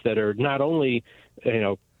cars that are not only,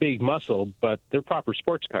 big muscle, but they're proper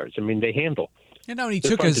sports cars. I mean, they handle. It only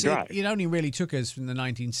really took us from the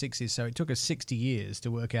 1960s, so it took us 60 years to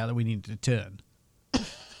work out that we needed to turn. Well,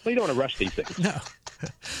 you don't want to rush these things. No.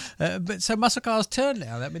 But so muscle cars turn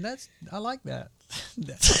now. I mean, I like that.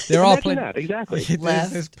 There are plenty. Exactly.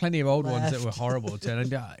 There's plenty of old ones that Left. were horrible to turn.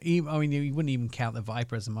 And, I mean, you wouldn't even count the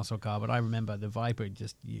Viper as a muscle car, but I remember the Viper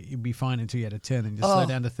you'd be fine until you had to turn and just slow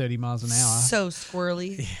down to 30 miles an hour. So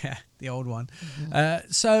squirrely. Yeah, the old one.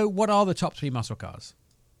 So what are the top 3 muscle cars?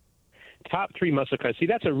 Top 3 muscle cars. See,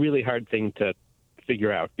 that's a really hard thing to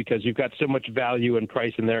figure out because you've got so much value and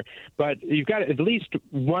price in there. But you've got at least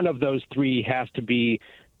one of those 3 has to be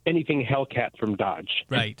anything Hellcat from Dodge.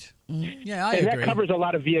 Right. Yeah, I and agree. that covers a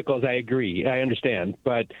lot of vehicles. I agree. I understand.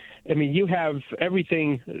 But, I mean, you have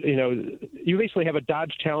everything, you basically have a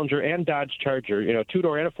Dodge Challenger and Dodge Charger,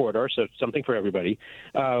 2-door and a 4-door, so something for everybody.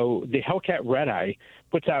 The Hellcat Red Eye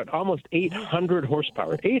puts out almost 800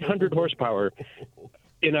 horsepower. 800 horsepower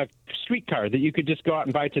in a street car that you could just go out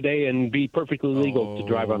and buy today and be perfectly legal to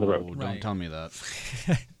drive on the road. Don't tell me that.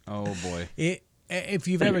 Oh, boy. If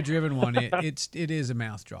you've ever driven one, it is a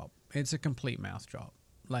mouth drop. It's a complete mouth drop.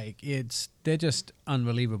 Like they're just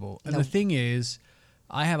unbelievable. And the thing is,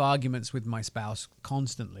 I have arguments with my spouse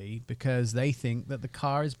constantly because they think that the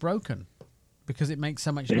car is broken because it makes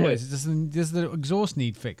so much noise. Does the exhaust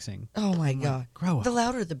need fixing? Oh my God! Grow up. The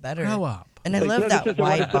louder, the better. Grow up. And I Like, love no, that this isn't what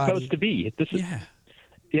wide it's supposed body. to be. This is,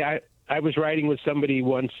 Yeah. I was riding with somebody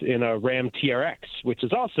once in a Ram TRX, which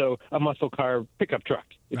is also a muscle car pickup truck,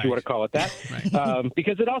 if you want to call it that,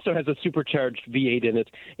 because it also has a supercharged V8 in it.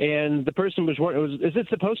 And the person was wondering, is it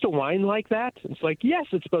supposed to whine like that? It's like, yes,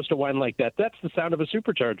 it's supposed to whine like that. That's the sound of a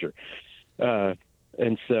supercharger.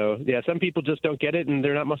 And so, yeah, some people just don't get it, and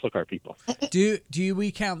they're not muscle car people. Do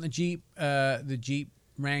we count the Jeep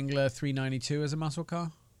Wrangler 392 as a muscle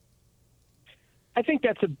car? I think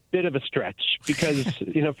that's a bit of a stretch because,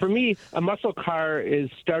 for me, a muscle car is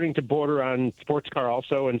starting to border on sports car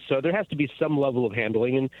also, and so there has to be some level of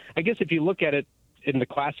handling. And I guess if you look at it in the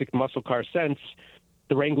classic muscle car sense,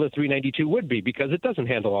 the Wrangler 392 would be because it doesn't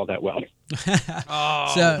handle all that well.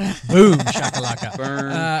 So, boom, shakalaka.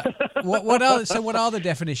 Burn. What are the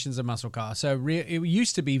definitions of muscle car? So it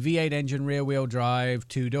used to be V8 engine, rear wheel drive,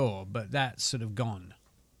 2-door, but that's sort of gone.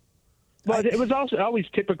 Well, it was also always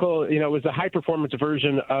typical, it was a high-performance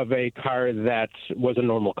version of a car that was a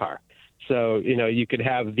normal car. So, you could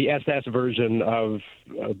have the SS version of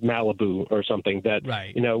Malibu or something that,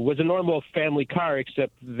 was a normal family car,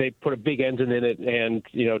 except they put a big engine in it and,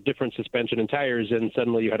 different suspension and tires, and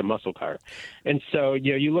suddenly you had a muscle car. And so,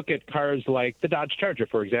 you look at cars like the Dodge Charger,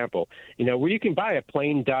 for example, where you can buy a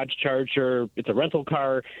plain Dodge Charger. It's a rental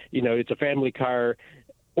car, it's a family car.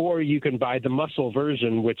 Or you can buy the muscle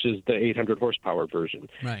version, which is the 800 horsepower version.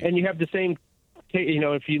 Right. And you have the same,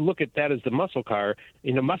 if you look at that as the muscle car,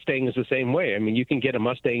 Mustang is the same way. I mean, you can get a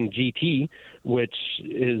Mustang GT, which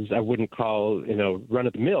is, I wouldn't call, run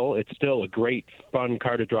of the mill. It's still a great, fun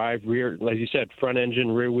car to drive. Rear, as you said, front engine,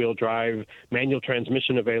 rear wheel drive, manual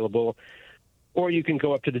transmission available. Or you can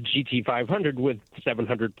go up to the GT 500 with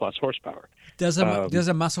 700 plus horsepower. Does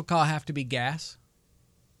a muscle car have to be gas?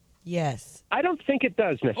 Yes. I don't think it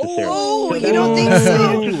does necessarily. Oh, you don't think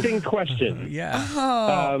so? Interesting question. Yeah.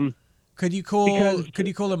 Oh. Could you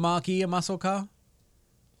call a Mach-E a muscle car?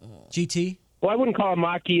 GT? Well, I wouldn't call a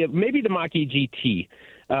Mach-E, maybe the Mach-E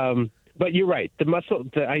GT. But you're right.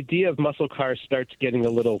 The idea of muscle car starts getting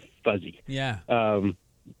a little fuzzy. Yeah.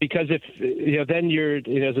 Because if then you're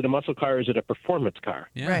is it a muscle car or is it a performance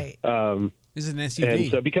car? Yeah. Right. Is it an SUV?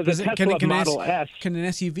 And so because the Tesla Model S, can an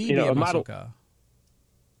SUV be a muscle car?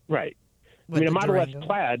 Right. With a the Model Durango. S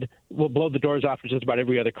Plaid will blow the doors off of just about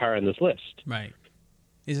every other car on this list. Right.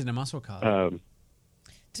 Is it a muscle car?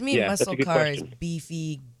 To me, Yeah, a that's a muscle good car is question.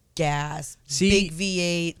 beefy, gas, See, big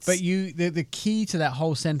V8s. But the key to that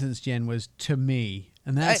whole sentence, Jen, was to me,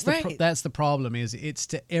 and that's Right. that's the problem. Is it's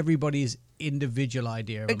to everybody's individual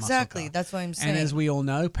idea of Exactly, a muscle car. that's what I'm saying. And as we all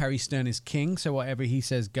know, Perry Stern is king, so whatever he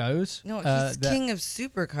says goes. No, he's king of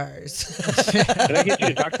supercars. Can I get you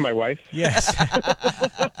to talk to my wife? Yes.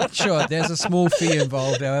 Sure, there's a small fee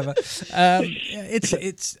involved, however.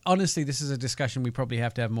 It's honestly, this is a discussion we probably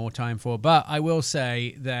have to have more time for, but I will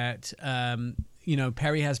say that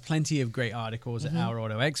Perry has plenty of great articles at Our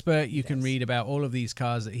Auto Expert. You can read about all of these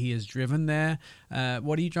cars that he has driven there.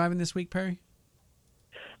 What are you driving this week, Perry?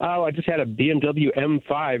 Oh, I just had a BMW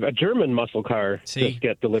M5, a German muscle car, just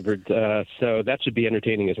get delivered. So that should be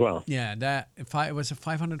entertaining as well. Yeah, it was a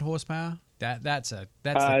 500 horsepower. That's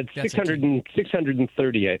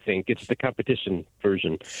 630, I think. It's the competition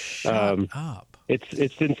version. Shut up.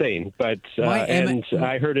 It's insane, but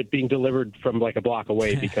I heard it being delivered from like a block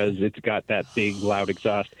away because it's got that big, loud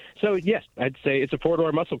exhaust. So yes, I'd say it's a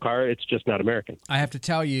 4-door muscle car. It's just not American. I have to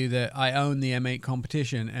tell you that I own the M8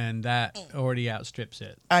 competition, and that already outstrips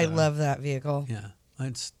it. I love that vehicle. Yeah.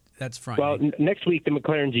 That's frightening. Well, next week the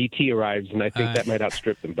McLaren GT arrives, and I think that might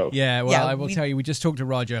outstrip them both. Yeah, well, Yeah, I will tell you, we just talked to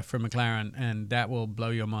Roger from McLaren, and that will blow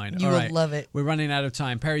your mind. You All will right, love it. We're running out of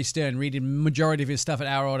time. Perry Stern, reading majority of his stuff at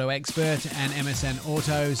Our Auto Expert and MSN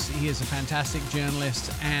Autos. He is a fantastic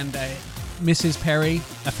journalist, and Mrs. Perry,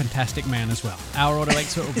 a fantastic man as well. Our Auto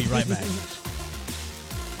Expert will be right back.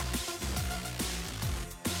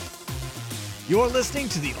 You're listening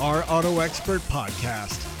to the Our Auto Expert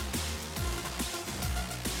podcast.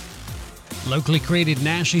 Locally created,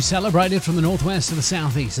 nationally celebrated from the northwest to the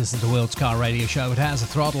southeast. This is the World's Car Radio Show. It has a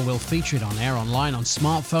throttle wheel featured on air, online, on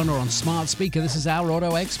smartphone, or on smart speaker. This is Our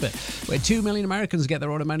Auto Expert, where 2 million Americans get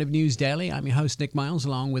their automotive news daily. I'm your host, Nick Miles,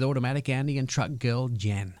 along with Automatic Andy and Truck Girl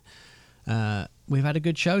Jen. We've had a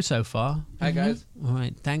good show so far. Hi, guys. All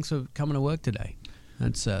right, thanks for coming to work today.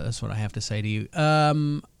 That's what I have to say to you.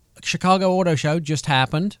 Chicago Auto Show just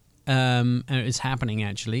happened, and it is happening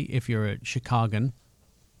actually. If you're a Chicagan.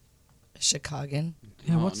 Chicagan.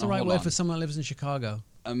 Yeah, what's the right hold word on. for someone that lives in Chicago?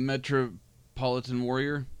 A metropolitan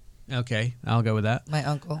warrior. Okay, I'll go with that. My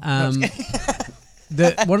uncle. One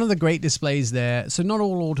of the great displays there. So not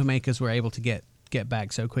all automakers were able to get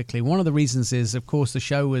back so quickly. One of the reasons is, of course, the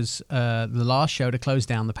show was the last show to close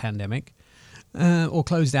down the pandemic, or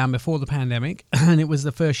close down before the pandemic, and it was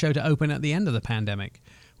the first show to open at the end of the pandemic,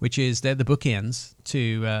 which is they're the bookends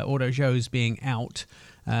to auto shows being out.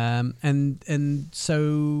 And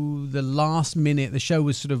so the last minute, the show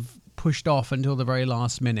was sort of pushed off until the very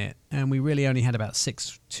last minute, and we really only had about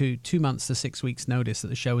 2 months to 6 weeks notice that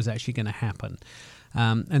the show was actually going to happen.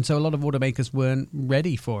 And so a lot of automakers weren't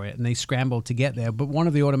ready for it, and they scrambled to get there. But one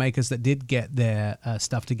of the automakers that did get their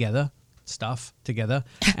stuff together,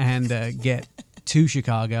 and get to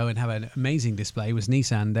Chicago and have an amazing display was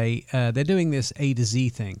Nissan. They're doing this A to Z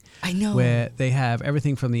thing. I know. Where they have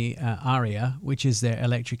everything from the Aria, which is their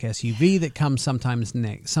electric SUV that comes sometime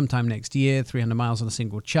next year, 300 miles on a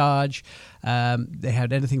single charge. They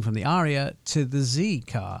had anything from the Aria to the Z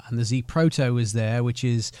car, and the Z Proto is there, which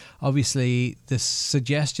is obviously the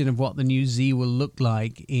suggestion of what the new Z will look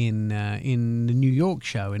like in the New York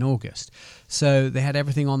show in August. So they had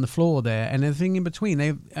everything on the floor there, and everything in between.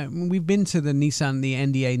 We've been to the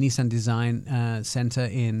NDA Nissan Design Center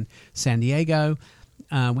in San Diego.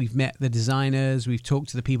 We've met the designers. We've talked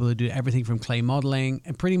to the people who do everything from clay modeling.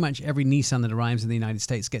 And pretty much every Nissan that arrives in the United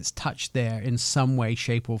States gets touched there in some way,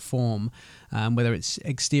 shape, or form. Whether it's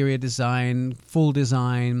exterior design, full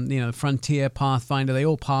design, Frontier, Pathfinder, they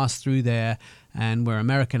all pass through there and were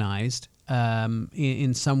Americanized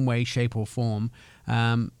in some way, shape, or form.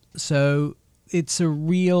 So it's a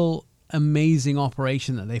real amazing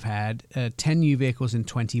operation that they've had. 10 new vehicles in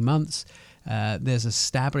 20 months. There's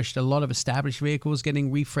a lot of established vehicles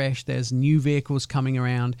getting refreshed. There's new vehicles coming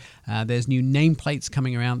around. There's new nameplates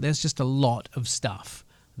coming around. There's just a lot of stuff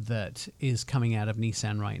that is coming out of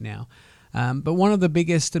Nissan right now. But one of the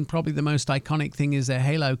biggest and probably the most iconic thing is their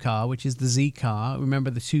Halo car, which is the Z car. Remember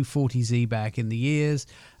the 240Z back in the years?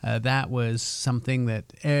 That was something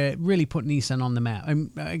that really put Nissan on the map.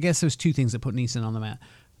 I guess there's 2 things that put Nissan on the map.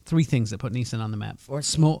 3 things that put Nissan on the map.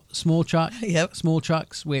 Small truck, Yep. Small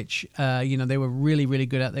trucks, which they were really, really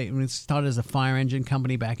good at. They started as a fire engine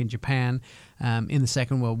company back in Japan in the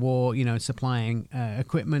Second World War. Supplying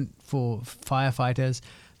equipment for firefighters.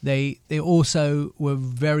 They also were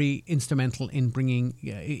very instrumental in bringing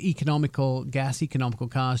gas economical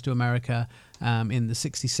cars to America in the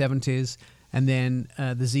 60s, 70s. And then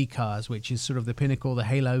the Z cars, which is sort of the pinnacle, the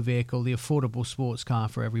halo vehicle, the affordable sports car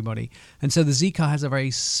for everybody. And so the Z car has a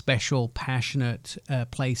very special, passionate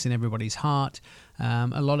place in everybody's heart.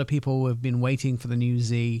 A lot of people have been waiting for the new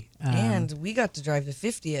Z. And we got to drive the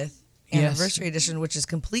 50th anniversary edition, which is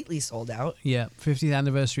completely sold out. Yeah, 50th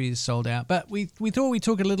anniversary is sold out. But we thought we'd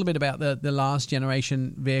talk a little bit about the last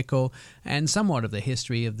generation vehicle and somewhat of the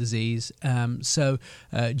history of the Zs. So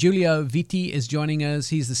Giulio Vitti is joining us.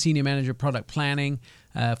 He's the Senior Manager of Product Planning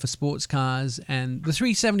for sports cars. And the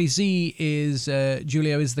 370Z is,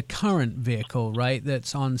 Giulio, is the current vehicle, right,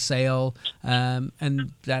 that's on sale.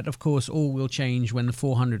 And that, of course, all will change when the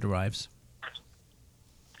 400 arrives.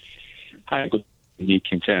 Hi, good Nick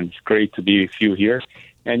and Jen. It's great to be with you here.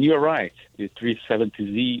 And you're right. The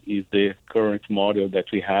 370Z is the current model that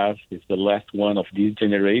we have. It's the last one of this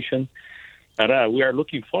generation. But we are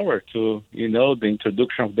looking forward to, the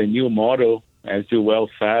introduction of the new model, as you well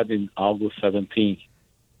said, in August 17th.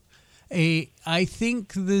 I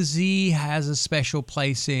think the Z has a special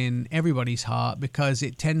place in everybody's heart because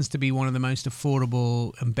it tends to be one of the most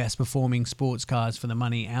affordable and best performing sports cars for the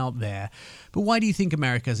money out there. But why do you think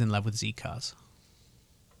America's in love with Z cars?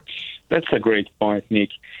 That's a great point, Nick.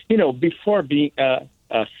 Before being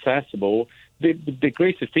accessible, the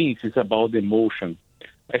greatest thing is about the emotion.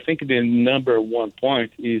 I think the number one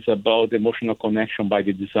point is about the emotional connection by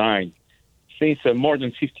the design. Since more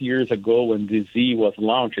than 50 years ago when the Z was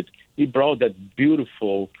launched, it brought that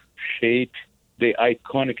beautiful shape, the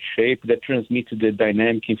iconic shape that transmits the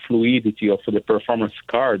dynamic and fluidity of the performance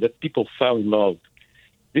car that people fell in love.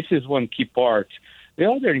 This is one key part. The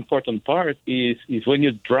other important part is when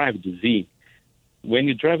you drive the Z. When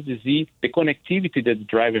you drive the Z, the connectivity that the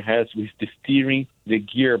driver has with the steering, the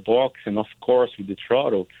gearbox, and of course with the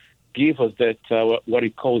throttle, give us that what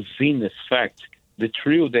we call Zen effect. The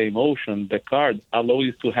thrill, the emotion, the car allows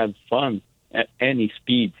you to have fun at any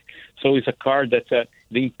speed. So it's a car that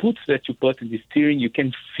the inputs that you put in the steering, you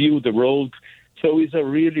can feel the road. So it's a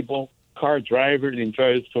really bon car driver that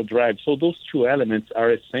enjoys to drive. So those two elements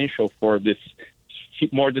are essential for this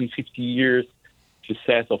more than 50 years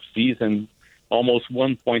success of these and almost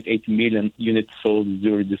 1.8 million units sold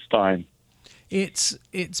during this time.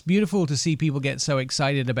 It's beautiful to see people get so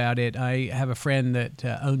excited about it. I have a friend that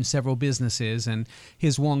owns several businesses, and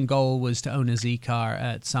his one goal was to own a Z car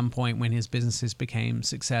at some point when his businesses became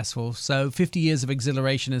successful. So 50 years of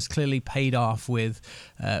exhilaration has clearly paid off with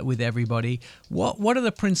everybody. What are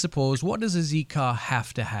the principles? What does a Z car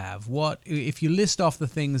have to have? What if you list off the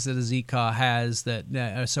things that a Z car has that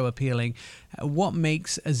are so appealing? What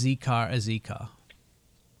makes a Z car a Z car?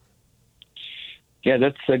 Yeah,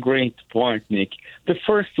 that's a great point, Nick. The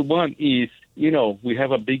first one is, we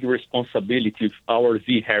have a big responsibility with our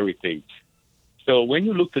Z heritage. So when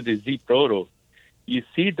you look at the Z Proto, you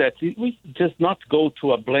see that we just not go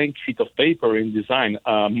to a blank sheet of paper and design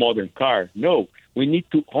a modern car. No, we need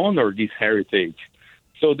to honor this heritage.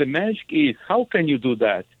 So the magic is, how can you do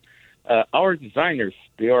that? Our designers,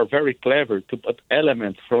 they are very clever to put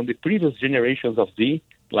elements from the previous generations of Z,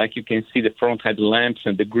 like you can see the front headlamps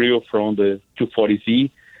and the grille from the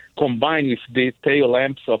 240Z, combined with the tail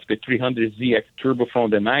lamps of the 300Z X Turbo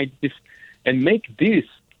from the 90s, and make this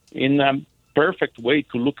in a perfect way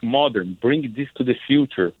to look modern, bring this to the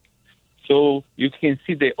future. So you can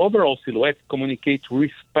see the overall silhouette communicates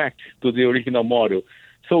respect to the original model.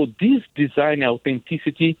 So this design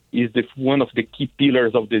authenticity is one of the key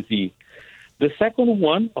pillars of the Z. The second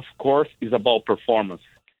one, of course, is about performance.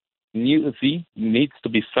 New Z needs to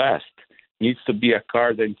be fast, needs to be a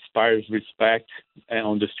car that inspires respect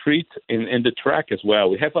on the street and the track as well.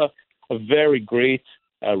 We have a very great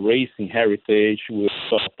racing heritage with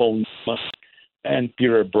Paul and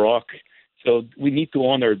Peter Brock, so we need to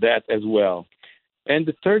honor that as well. And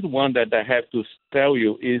the third one that I have to tell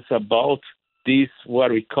you is about this,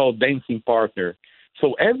 what we call dancing partner.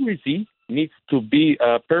 So every Z needs to be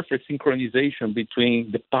a perfect synchronization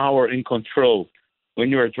between the power and control. When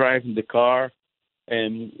you are driving the car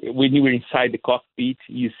and when you are inside the cockpit,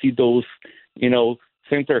 you see those,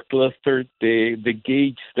 center cluster, the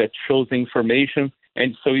gauge that shows the information.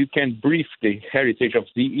 And so you can brief the heritage of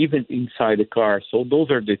Z even inside the car. So those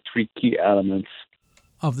are the three key elements.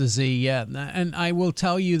 Of the Z, yeah. And I will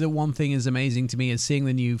tell you that one thing is amazing to me is seeing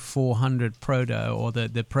the new 400 Proto, or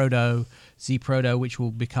the Proto, Z Proto, which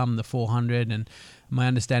will become the 400. And my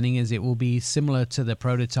understanding is it will be similar to the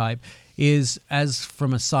prototype, is as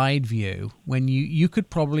from a side view, when you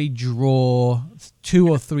could probably draw 2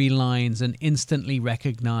 or 3 lines and instantly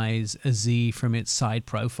recognize a Z from its side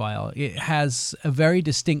profile. It has a very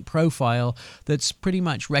distinct profile that's pretty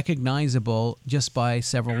much recognizable just by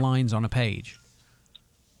several lines on a page.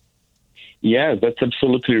 Yeah, that's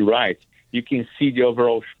absolutely right. You can see the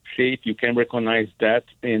overall shape. You can recognize that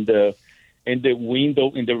in the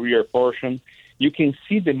window in the rear portion. You can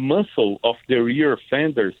see the muscle of the rear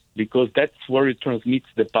fenders because that's where it transmits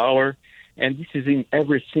the power. And this is in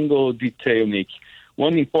every single detail, Nick.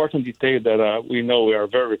 One important detail that we know we are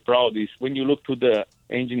very proud is when you look to the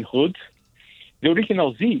engine hood, the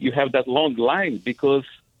original Z, you have that long line because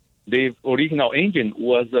the original engine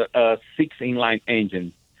was a 6-inline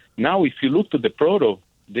engine. Now, if you look to the Proto,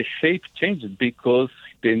 the shape changes because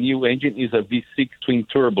the new engine is a V6 twin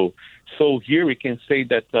turbo. So here we can say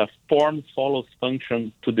that form follows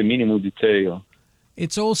function to the minimum detail.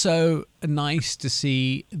 It's also nice to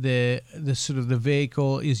see the sort of the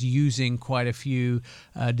vehicle is using quite a few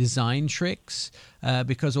design tricks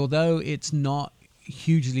because although it's not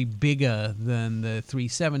hugely bigger than the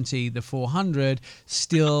 370, the 400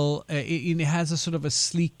 still it has a sort of a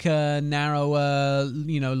sleeker, narrower,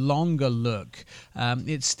 longer look.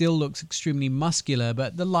 It still looks extremely muscular,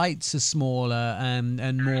 but the lights are smaller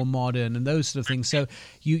and more modern and those sort of things. So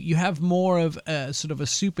you have more of a sort of a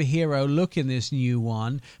superhero look in this new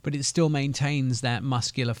one, but it still maintains that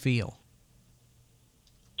muscular feel.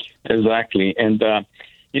 Exactly. And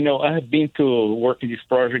I have been to work in this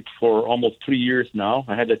project for almost 3 years now.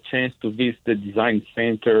 I had a chance to visit the design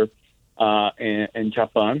center in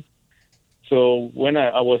Japan. So when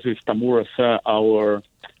I was with Tamura-san, our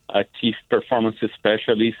chief performance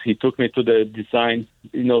specialist, he took me to the design,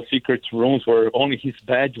 secret rooms where only his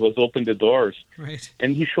badge was open the doors. Right.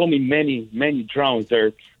 And he showed me many, many drawings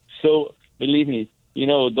there. So believe me,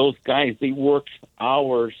 those guys, they work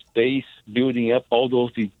hours, days building up all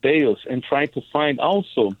those details and trying to find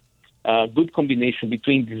also a good combination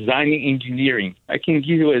between design and engineering. I can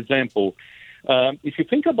give you an example. If you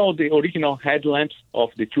think about the original headlamps of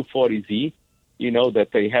the 240Z, that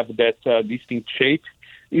they have that distinct shape,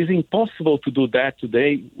 it's impossible to do that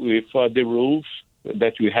today with the rules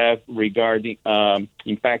that we have regarding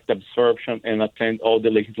impact absorption and attend all the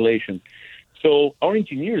legislation. So our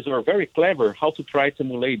engineers are very clever how to try to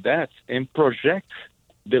emulate that and project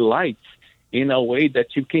the lights in a way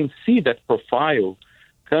that you can see that profile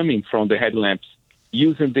coming from the headlamps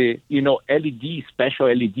using the LED, special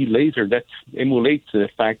LED laser that emulates the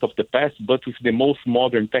effect of the past, but with the most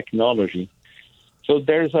modern technology. So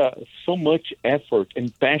there's so much effort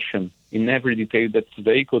and passion in every detail that's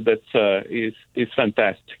vehicle that is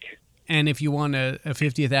fantastic. And if you want a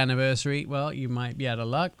 50th anniversary, well, you might be out of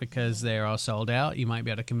luck because they are sold out. You might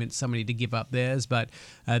be able to convince somebody to give up theirs, but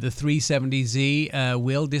the 370Z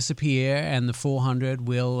will disappear, and the 400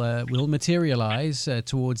 will materialize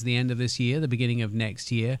towards the end of this year, the beginning of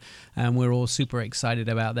next year, and we're all super excited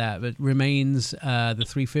about that. But remains the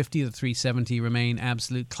 350, the 370 remain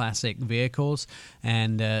absolute classic vehicles,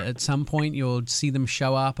 and at some point you'll see them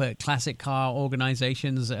show up at classic car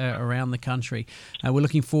organizations around the country. We're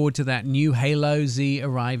looking forward to that new Halo Z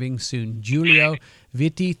arriving soon. Giulio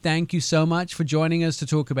Vitti, thank you so much for joining us to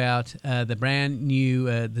talk about the brand new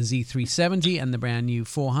the Z370 and the brand new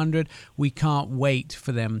 400. We can't wait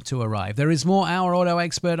for them to arrive. There is more Our Auto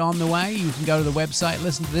Expert on the way. You can go to the website,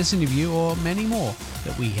 listen to this interview or many more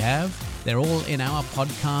that we have. They're all in our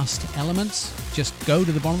podcast elements. Just go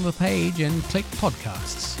to the bottom of the page and click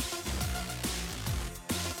podcasts.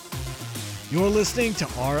 You're listening to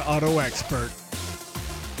Our Auto Expert.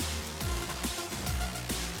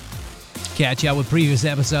 Catch up with previous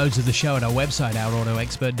episodes of the show at our website,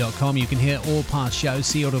 ourautoexpert.com. You can hear all past shows,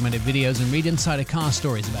 see automotive videos, and read insider car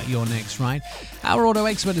stories about your next ride. Our Auto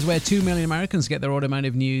Expert is where 2 million Americans get their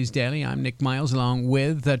automotive news daily. I'm Nick Miles, along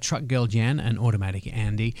with Truck Girl Jen and Automatic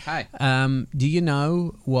Andy. Hi. Do you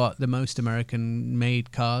know what the most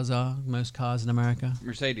American-made cars are? Most cars in America?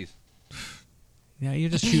 Mercedes. Yeah, you're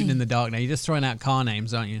just shooting in the dark now. You're just throwing out car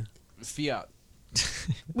names, aren't you? Fiat.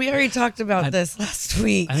 We already talked about this last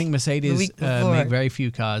week. I think Mercedes make very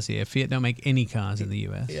few cars here. Fiat don't make any cars in the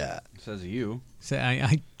U.S. Yeah. Says you. So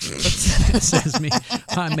says me.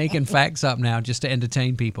 I'm making facts up now just to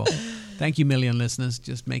entertain people. Thank you, million listeners.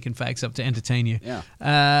 Just making facts up to entertain you.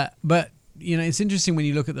 Yeah. But it's interesting when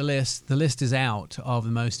you look at the list. The list is out of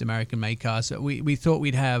the most American-made cars. So we thought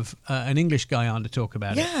we'd have an English guy on to talk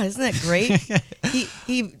about it. Yeah, isn't that great?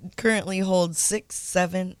 he currently holds 6,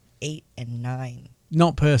 7, 8, and 9.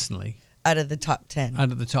 Not personally. Out of the top 10.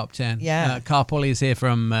 Out of the top 10. Yeah. Carl Pauly is here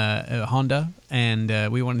from Honda,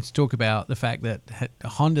 and we wanted to talk about the fact that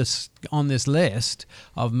Honda's on this list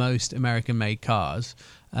of most American-made cars.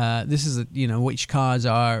 This is, which cars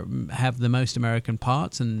have the most American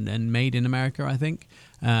parts and made in America, I think.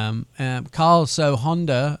 Carl, so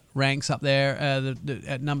Honda ranks up there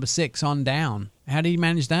at number 6 on down. How do you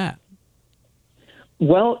manage that?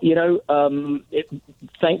 Well,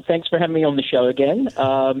 thanks for having me on the show again.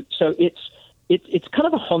 So it's kind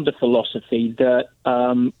of a Honda philosophy that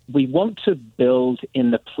we want to build in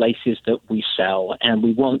the places that we sell, and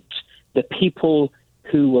we want the people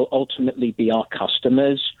who will ultimately be our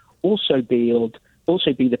customers also be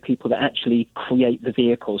the people that actually create the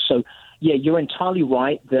vehicles. So, yeah, you're entirely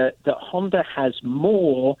right that Honda has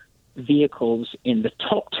more vehicles in the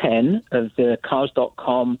top 10 of the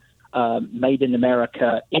Cars.com Made in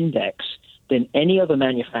America index than any other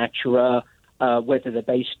manufacturer, whether they're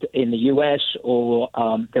based in the U.S. or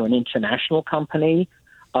they're an international company.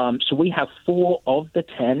 So we have 4 of the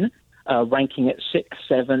 10 ranking at 6th,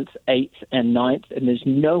 7th, 8th, and 9th, and there's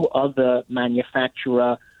no other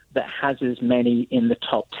manufacturer that has as many in the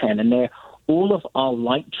top 10. And they're all of our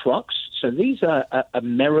light trucks. So these are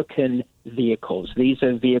American vehicles. These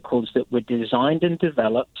are vehicles that were designed and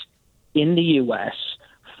developed in the U.S.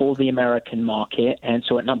 for the American market. And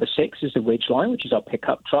so at number 6 is the Ridgeline, which is our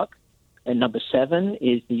pickup truck. And number 7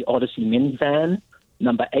 is the Odyssey minivan.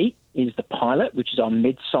 Number 8 is the Pilot, which is our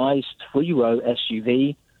mid-sized 3-row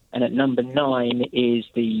SUV. And at number 9 is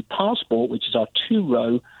the Passport, which is our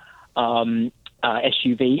 2-row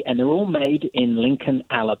SUV, and they're all made in Lincoln,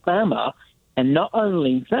 Alabama. And not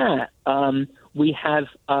only that, we have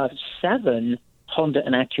 7 Honda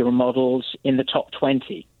and Acura models in the top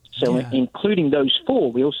 20. So including those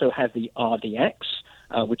 4, we also have the RDX,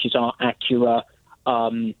 which is our Acura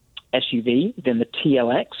SUV. Then the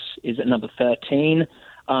TLX is at number 13.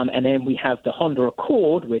 And then we have the Honda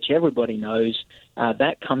Accord, which everybody knows.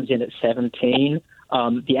 That comes in at 17.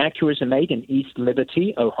 The Acuras are made in East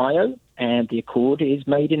Liberty, Ohio, and the Accord is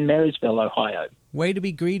made in Marysville, Ohio. Way to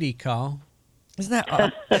be greedy, Carl. Isn't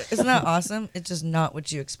that awesome? It's just not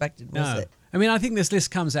what you expected, was it? I mean, I think this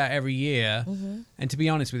list comes out every year, and to be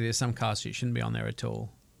honest with you, there's some cars that shouldn't be on there at all.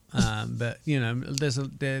 But you know,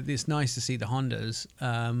 it's nice to see the Hondas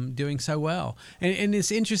doing so well, and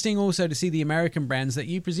it's interesting also to see the American brands that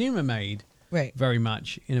you presume are made very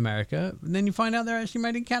much in America, and then you find out they're actually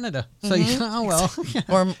made in Canada. So you oh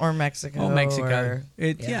well, or Mexico, or Mexico.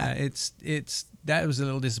 It's that was a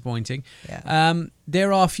little disappointing.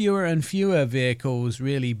 There are fewer and fewer vehicles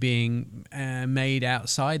really being made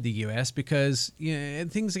outside the US because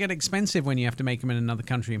things get expensive when you have to make them in another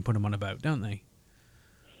country and put them on a boat, don't they?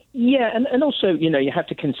 Yeah, and also, you have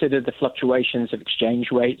to consider the fluctuations of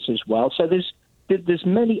exchange rates as well. So there's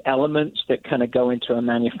many elements that kind of go into a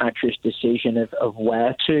manufacturer's decision of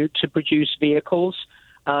where to produce vehicles.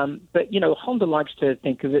 But Honda likes to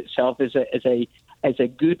think of itself as a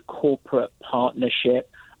good corporate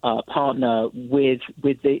partnership partner with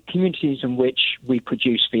the communities in which we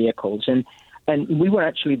produce vehicles, and we were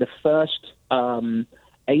actually the first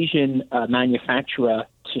Asian manufacturer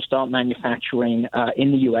to start manufacturing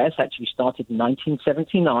in the U.S. Actually started in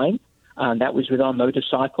 1979. That was with our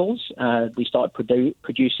motorcycles. We started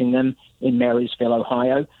producing them in Marysville,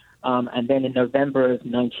 Ohio. And then in November of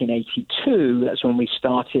 1982, that's when we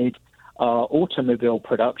started automobile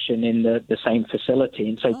production in the same facility.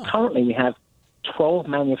 And so currently we have 12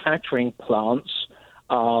 manufacturing plants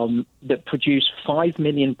that produce 5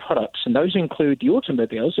 million products. And those include the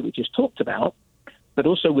automobiles that we just talked about, but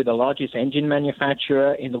also we're the largest engine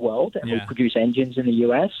manufacturer in the world, and we produce engines in the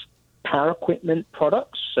U.S., power equipment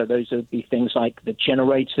products, so those would be things like the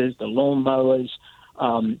generators, the lawnmowers,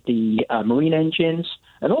 the marine engines,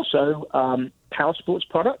 and also power sports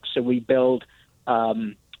products. So we build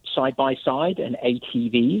side-by-side and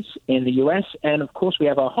ATVs in the U.S., and of course we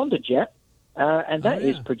have our Honda Jet, and that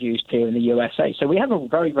is produced here in the USA. So we have a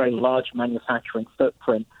very, very large manufacturing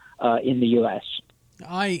footprint in the U.S.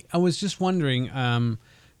 I was just wondering,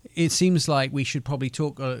 it seems like we should probably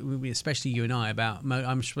talk, especially you and I, about,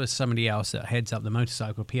 I'm sure somebody else that heads up the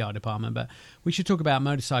motorcycle PR department, but we should talk about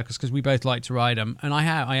motorcycles because we both like to ride them. And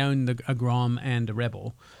I own a Grom and a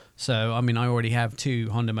Rebel. So, I mean, I already have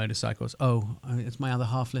 2 Honda motorcycles. Oh, it's my other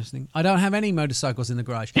half listening. I don't have any motorcycles in the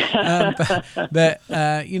garage. But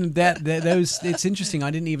those, it's interesting.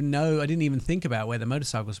 I didn't even think about where the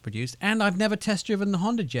motorcycles are produced. And I've never test driven the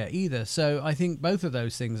Honda Jet either. So I think both of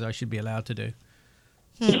those things I should be allowed to do.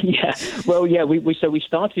 Yeah. Well, yeah, we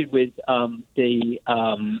started with our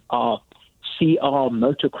CR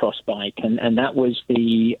motocross bike, and that was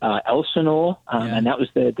the Elsinore, and that was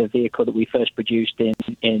the vehicle that we first produced in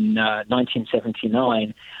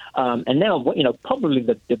 1979. And now, probably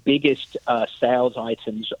the biggest sales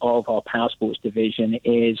items of our powersports division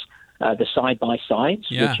is the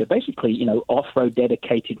side-by-sides, which are basically, off-road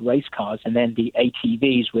dedicated race cars, and then the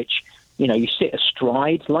ATVs, which, you sit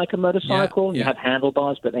astride like a motorcycle. You have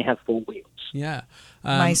handlebars, but they have 4 wheels. Yeah.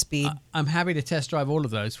 My speed. I'm happy to test drive all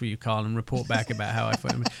of those for you, Carl, and report back about how I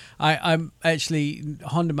find them. I'm actually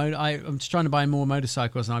I'm just trying to buy more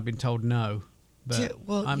motorcycles, and I've been told no. But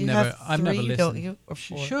I've never listened. Don't you? Or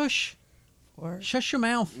 4? Shush. 4? Shush your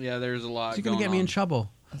mouth. Yeah, there's a lot. You're going to get me in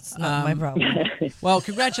trouble. That's not my problem. Well,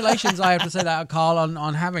 congratulations, I have to say that, Carl,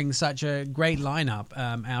 on having such a great lineup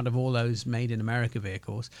out of all those made in America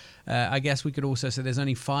vehicles. I guess we could also say there's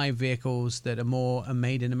only 5 vehicles that are more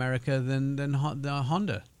made in America than the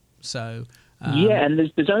Honda. So and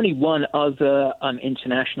there's only one other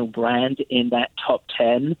international brand in that top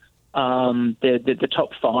 10. The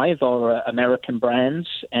top 5 are American brands,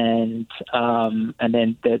 and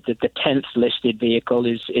then the 10th listed vehicle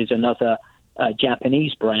is another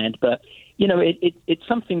Japanese brand. But it's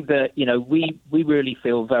something that we really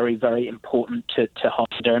feel very, very important to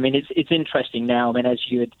Honda. I mean, it's interesting now. I mean, as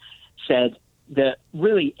you had said, that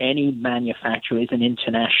really any manufacturer is an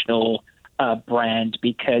international brand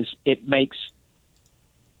because it makes.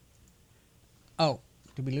 Oh,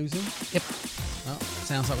 did we lose him? Yep. Well,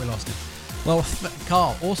 sounds like we lost him. Well,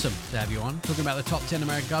 Carl, awesome to have you on talking about the top 10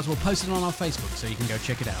 American cars. We'll post it on our Facebook so you can go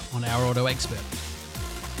check it out on Our Auto Expert.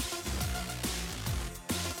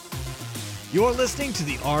 You're listening to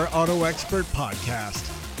the Our Auto Expert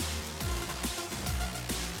podcast.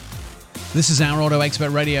 This is our Auto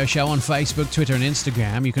Expert Radio Show on Facebook, Twitter, and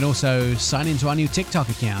Instagram. You can also sign into our new TikTok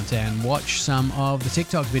account and watch some of the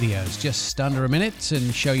TikTok videos, just under a minute,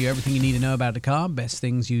 and show you everything you need to know about the car, best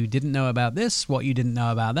things you didn't know about this, what you didn't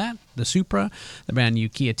know about that, the Supra, the brand new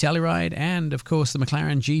Kia Telluride, and, of course, the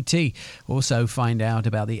McLaren GT. Also find out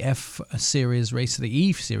about the F-Series race, the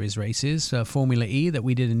E-Series races, Formula E that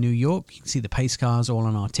we did in New York. You can see the pace cars all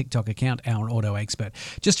on our TikTok account, Our Auto Expert.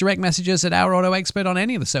 Just direct messages at Our Auto Expert on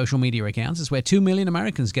any of the social media accounts. It's where 2 million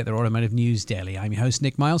Americans get their automotive news daily. I'm your host,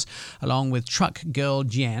 Nick Miles, along with Truck Girl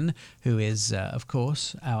Jen, who is, of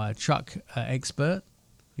course, our truck expert.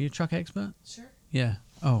 Are you a truck expert? Sure. Yeah.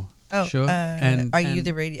 Oh, Are sure. you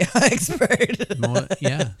the radio expert? More,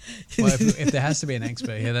 yeah. Well, if there has to be an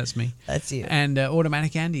expert here, that's me. That's you. And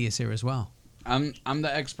Automatic Andy is here as well. I'm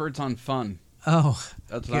the expert on fun. Oh,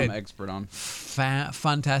 that's what good. I'm expert on.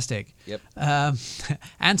 Fantastic. Yep.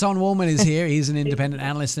 Anton Wallman is here. He's an independent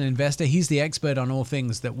analyst and investor. He's the expert on all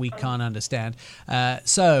things that we can't understand.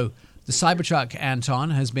 So the Cybertruck,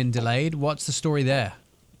 Anton, has been delayed. What's the story there?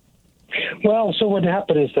 Well, so what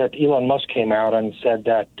happened is that Elon Musk came out and said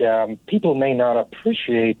that people may not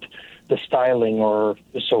appreciate the styling or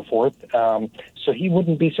so forth, so he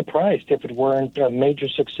wouldn't be surprised if it weren't a major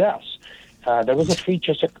success. There was a tweet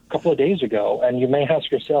just a couple of days ago, and you may ask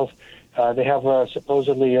yourself, they have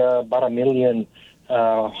supposedly about $1 million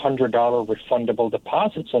 $100 refundable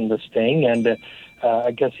deposits on this thing, and I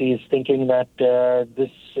guess he's thinking that this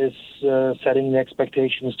is setting the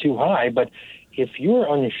expectations too high. But if you're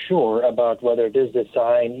unsure about whether this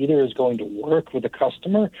design either is going to work with the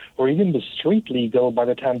customer or even be street legal by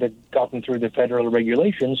the time they've gotten through the federal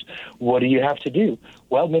regulations, what do you have to do?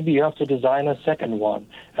 Well, maybe you have to design a second one,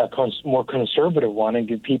 a more conservative one, and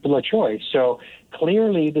give people a choice. So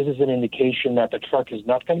clearly, this is an indication that the truck is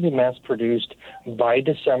not going to be mass-produced by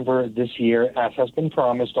December this year, as has been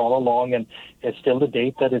promised all along, and it's still the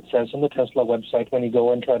date that it says on the Tesla website when you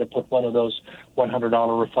go and try to put one of those $100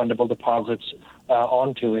 refundable deposits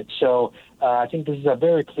onto it. So I think this is a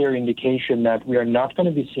very clear indication that we are not going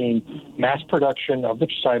to be seeing mass production of the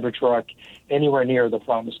Cybertruck anywhere near the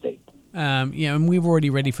promised date. And we were already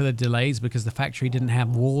ready for the delays because the factory didn't have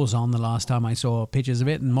walls on the last time I saw pictures of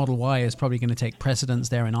it, and Model Y is probably going to take precedence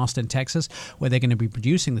there in Austin, Texas, where they're going to be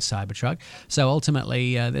producing the Cybertruck. So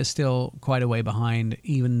ultimately, they're still quite a way behind,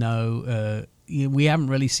 even though we haven't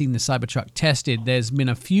really seen the Cybertruck tested. There's been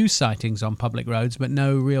a few sightings on public roads, but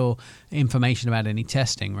no real information about any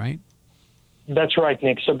testing, right? That's right,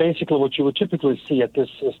 Nick. So basically what you would typically see at this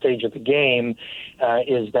stage of the game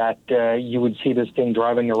is that you would see this thing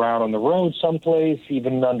driving around on the road someplace,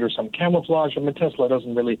 even under some camouflage. I mean, Tesla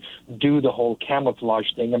doesn't really do the whole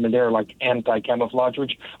camouflage thing. I mean, they're like anti-camouflage,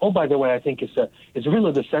 which, oh, by the way, I think is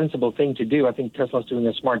really the sensible thing to do. I think Tesla's doing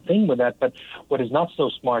a smart thing with that. But what is not so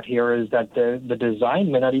smart here is that the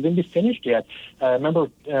design may not even be finished yet. Remember,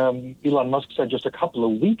 Elon Musk said just a couple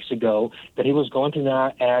of weeks ago that he was going to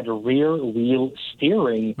now add rear wheel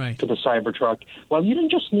steering to the Cybertruck. Well, you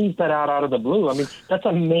didn't just sneeze that out of the blue. I mean, that's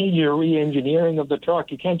a major re-engineering of the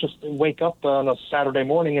truck. You can't just wake up on a Saturday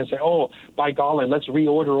morning and say, oh, by golly, let's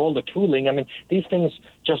reorder all the tooling. I mean, these things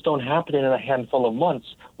just don't happen in a handful of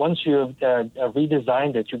months. Once you've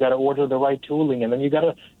redesigned it, you got to order the right tooling, and then you got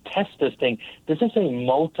to test this thing. This is a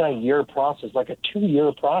multi-year process, like a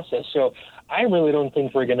 2-year process. So I really don't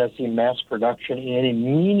think we're going to see mass production in any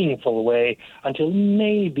meaningful way until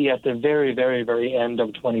maybe at the very, very, very end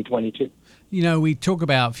of 2022. You know, we talk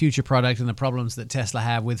about future product and the problems that Tesla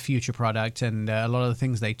have with future product and a lot of the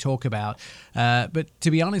things they talk about. But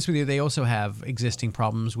to be honest with you, they also have existing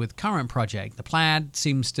problems with current project. The Plaid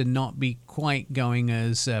seems to not be quite going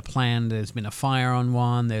as planned. There's been a fire on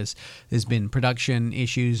one. There's been production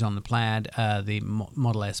issues on the Plaid, the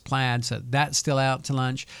Model S Plaid. So that's still out to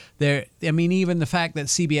lunch. Even the fact that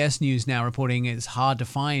CBS News now reporting it's hard to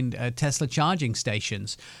find Tesla charging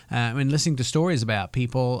stations. Listening to stories about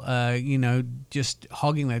people, just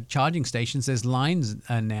hogging the charging stations. There's lines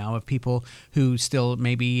now of people who still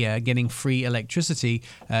may be getting free electricity,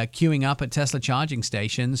 queuing up at Tesla charging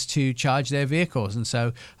stations to charge their vehicles. And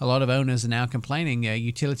so a lot of owners are now complaining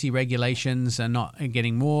utility regulations are not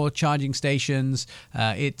getting more charging stations.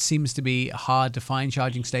 It seems to be hard to find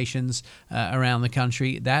charging stations around the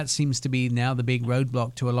country. That seems to be now the big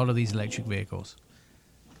roadblock to a lot of these electric vehicles.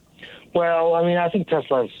 Well, I mean, I think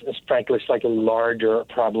Tesla is frankly slightly larger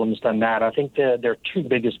problems than that. I think their two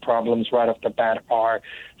biggest problems right off the bat are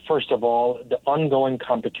First of all, the ongoing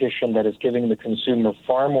competition that is giving the consumer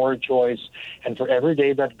far more choice. And for every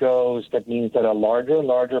day that goes, that means that a larger and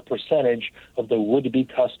larger percentage of the would-be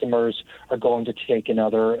customers are going to take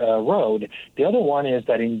another road. The other one is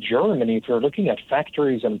that in Germany, if you're looking at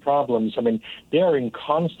factories and problems, I mean, they are in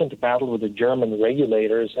constant battle with the German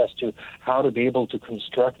regulators as to how to be able to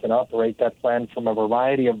construct and operate that plant from a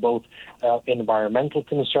variety of both environmental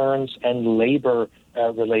concerns and labor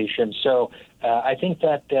relations. So I think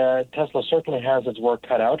that Tesla certainly has its work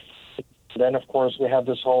cut out. Then, of course, we have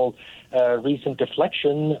this whole recent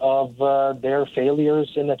deflection of their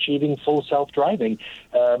failures in achieving full self-driving.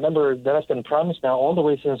 Remember, that has been promised now all the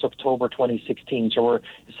way since October 2016. So we're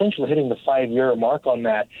essentially hitting the 5-year mark on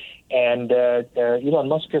that. And Elon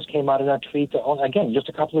Musk just came out in a tweet, again, just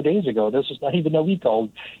a couple of days ago. This is not even a week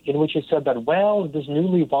old, in which he said that, well, this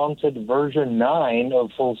newly vaunted version 9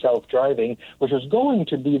 of full self-driving, which was going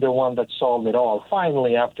to be the one that solved it all,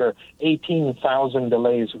 finally, after 18,000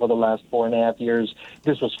 delays for the last 4.5 years,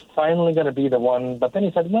 this was finally going to be the one. But then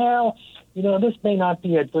he said, well, you know, this may not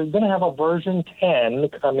be it. We're going to have a version 10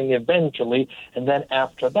 coming eventually, and then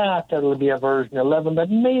after that, there will be a version 11. But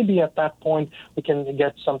maybe at that point, we can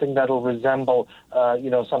get something that'll resemble,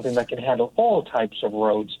 something that can handle all types of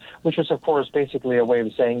roads, which is, of course, basically a way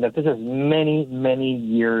of saying that this is many, many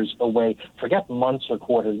years away. Forget months or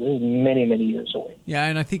quarters. This is many, many years away. Yeah,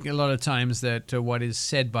 and I think a lot of times that what is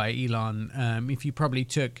said by Elon, if you probably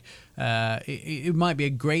took it might be a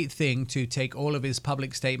great thing to take all of his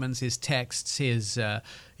public statements, his texts, his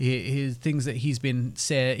things that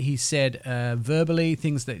he said verbally,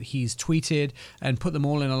 things that he's tweeted, and put them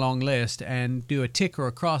all in a long list and do a tick or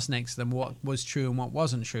a cross next to them, what was true and what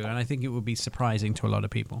wasn't true. And I think it would be surprising to a lot of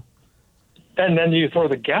people. And then you throw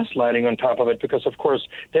the gaslighting on top of it, because, of course,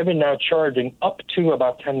 they've been now charging up to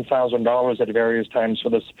about $10,000 at various times for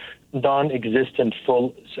this non-existent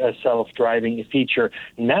full self-driving feature.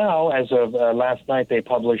 Now, as of last night, they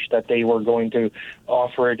published that they were going to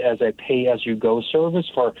offer it as a pay-as-you-go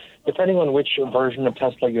service for, depending on which version of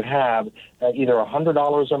Tesla you have, either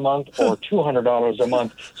 $100 a month or $200 a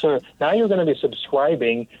month. So now you're going to be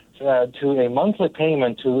subscribing to a monthly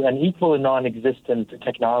payment to an equally non-existent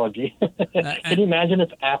technology. Can you imagine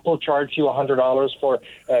if Apple charged you $100 for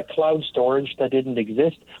cloud storage that didn't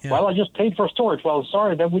exist? Yeah. Well, I just paid for storage. Well,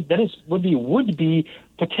 sorry, would be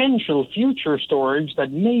potential future storage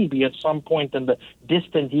that maybe at some point in the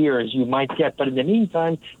distant years you might get. But in the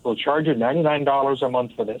meantime, we'll charge you $99 a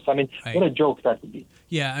month for this. I mean, right. What a joke that would be.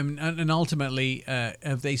 Yeah, I mean, and ultimately,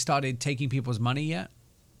 have they started taking people's money yet?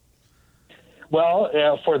 Well,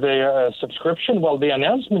 for the subscription, the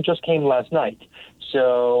announcement just came last night.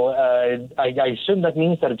 So I assume that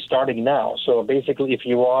means that it's starting now. So basically, if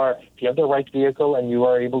you have the right vehicle and you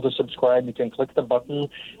are able to subscribe, you can click the button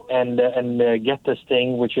and get this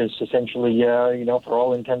thing, which is essentially, for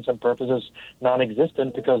all intents and purposes,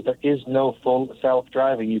 non-existent, because there is no full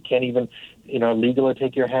self-driving. You can't even, legally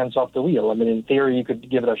take your hands off the wheel. I mean, in theory, you could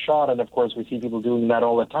give it a shot, and of course, we see people doing that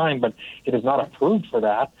all the time, but it is not approved for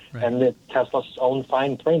that. Right. And Tesla's own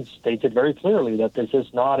fine print states it very clearly that this is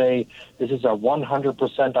a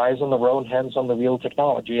 100% eyes on the road, hands on the wheel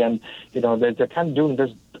technology. And, they're kind of doing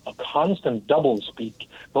this a constant double speak,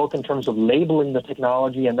 both in terms of labeling the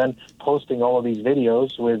technology and then posting all of these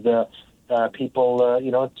videos with people,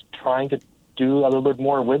 trying to do a little bit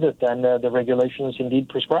more with it than the regulations indeed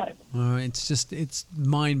prescribe. It's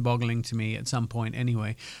mind-boggling to me at some point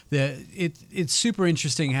anyway. It's super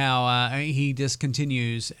interesting how he just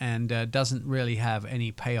continues and doesn't really have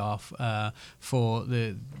any payoff for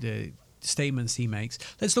the statements he makes.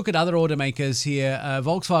 Let's look at other automakers here.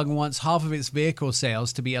 Volkswagen wants half of its vehicle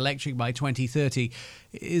sales to be electric by 2030.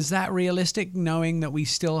 Is that realistic, knowing that we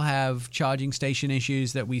still have charging station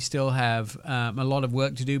issues, that we still have a lot of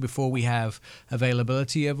work to do before we have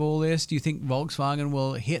availability of all this? Do you think Volkswagen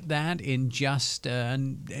will hit that in just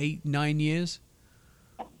 8-9 years?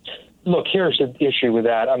 Look, here's the issue with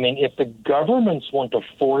that. I mean, if the governments want to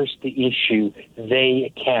force the issue,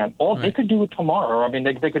 they can. They could do it tomorrow. I mean,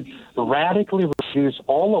 they could radically reduce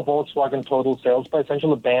all of Volkswagen total sales by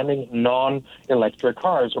essentially banning non-electric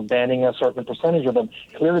cars or banning a certain percentage of them.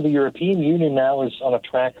 Clearly, the European Union now is on a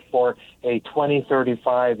track for a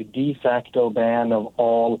 2035 de facto ban of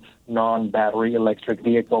all non-battery electric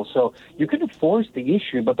vehicles. So you could force the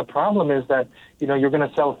issue, but the problem is that, you're going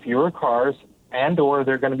to sell fewer cars, and or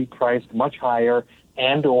they're going to be priced much higher,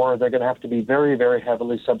 and or they're going to have to be very, very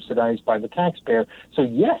heavily subsidized by the taxpayer. So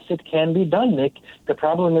yes, it can be done, Nick. The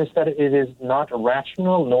problem is that it is not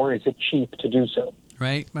rational, nor is it cheap to do so.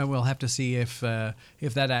 right? Well, we'll have to see if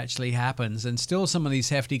that actually happens. And still some of these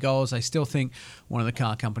hefty goals, I still think one of the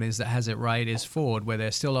car companies that has it right is Ford, where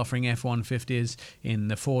they're still offering F-150s in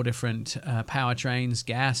the 4 different powertrains: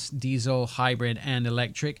 gas, diesel, hybrid, and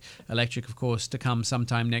electric. Electric, of course, to come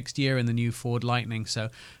sometime next year in the new Ford Lightning. So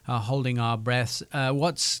holding our breaths.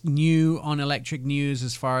 What's new on electric news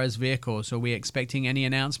as far as vehicles? Are we expecting any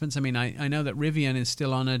announcements? I mean, I know that Rivian is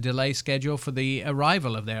still on a delay schedule for the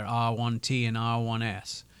arrival of their R1T and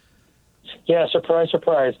R1S. Yeah, surprise,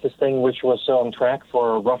 surprise. This thing, which was on track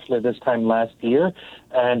for roughly this time last year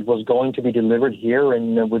and was going to be delivered here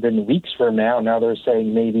in within weeks from now they're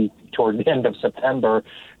saying maybe toward the end of September.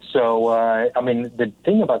 So, I mean, the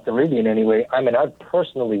thing about the Rivian anyway, I mean, I've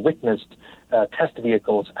personally witnessed test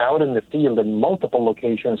vehicles out in the field in multiple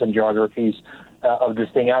locations and geographies of this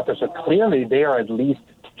thing out there. So clearly they are at least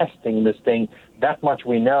testing this thing. That much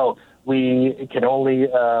we know. We can only,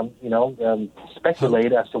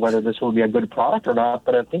 speculate as to whether this will be a good product or not.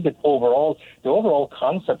 But I think the overall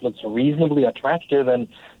concept looks reasonably attractive, and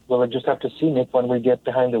we'll just have to see, Nick, when we get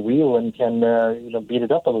behind the wheel and can, beat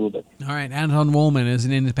it up a little bit. All right, Anton Wallman is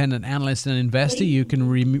an independent analyst and investor. You can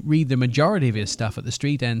read the majority of his stuff at the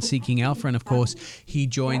Street and Seeking Alpha, and of course, he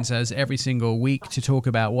joins us every single week to talk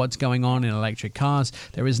about what's going on in electric cars.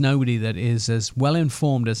 There is nobody that is as well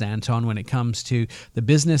informed as Anton when it comes to the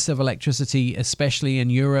business of electricity, especially in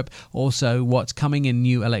Europe, also what's coming in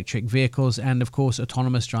new electric vehicles, and of course,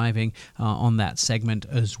 autonomous driving on that segment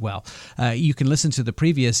as well. You can listen to the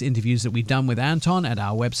previous interviews that we've done with Anton at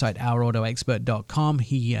our website, ourautoexpert.com.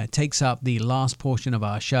 He takes up the last portion of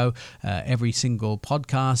our show every single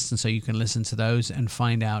podcast, and so you can listen to those and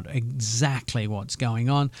find out exactly what's going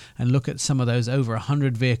on and look at some of those over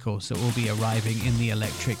 100 vehicles that will be arriving in the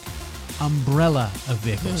electric umbrella of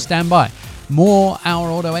vehicles. Stand by. More Our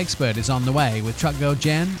Auto Expert is on the way with Truck Girl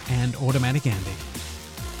Jen and Automatic Andy.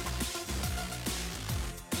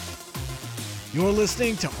 You're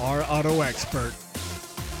listening to Our Auto Expert.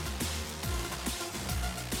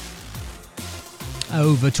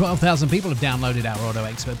 Over 12,000 people have downloaded our Auto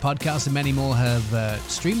Expert podcast, and many more have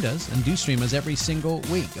streamed us and do stream us every single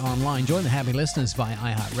week online. Join the happy listeners via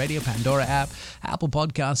iHeartRadio, Pandora app, Apple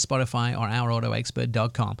Podcasts, Spotify, or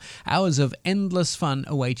OurAutoExpert.com. Hours of endless fun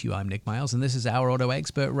await you. I'm Nick Miles, and this is Our Auto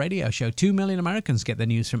Expert radio show. 2 million Americans get their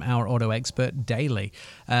news from Our Auto Expert daily.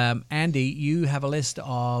 Andy, you have a list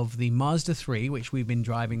of the Mazda 3, which we've been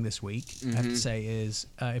driving this week. I have to say is,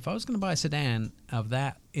 if I was going to buy a sedan of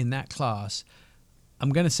that in that class, I'm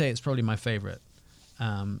going to say it's probably my favorite.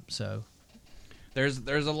 So there's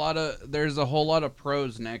a whole lot of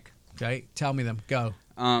pros, Nick. Okay, tell me them. Go.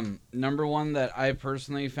 Number one that I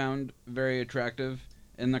personally found very attractive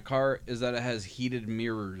in the car is that it has heated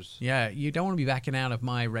mirrors. Yeah, you don't want to be backing out of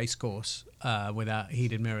my race course without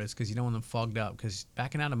heated mirrors, because you don't want them fogged up, because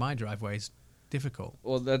backing out of my driveway is difficult.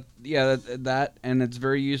 Well, that and it's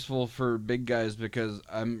very useful for big guys because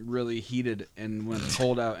I'm really heated, and when it's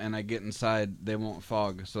cold out and I get inside, they won't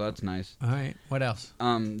fog, so that's nice. All right, what else?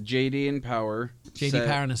 JD and Power. JD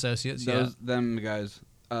Power and Associates. Them guys.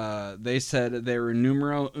 They said they were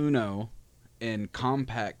numero uno in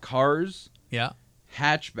compact cars. Yeah.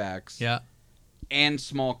 Hatchbacks. Yeah. And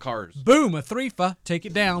small cars. Boom, a threefer. Take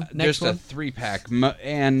it down. Next Just one. a 3-pack.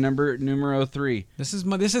 And numero 3. This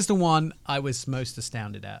is the one I was most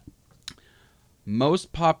astounded at.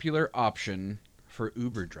 Most popular option for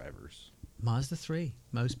Uber drivers. Mazda 3,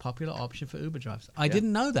 most popular option for Uber drivers. I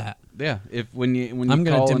didn't know that. Yeah, when you I'm going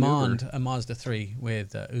to call demand a Mazda 3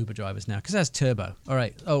 with Uber drivers now, because that's turbo. All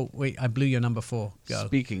right. Oh wait, I blew your number 4. Go.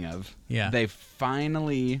 Speaking of, yeah, they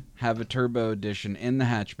finally have a turbo edition in the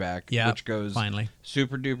hatchback, which goes finally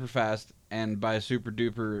super duper fast, and by super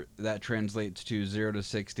duper that translates to 0 to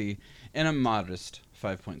 60 in a modest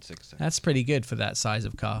 5.6 seconds. That's pretty good for that size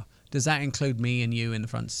of car. Does that include me and you in the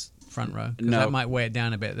front row? No. That might weigh it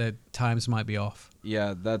down a bit. The times might be off.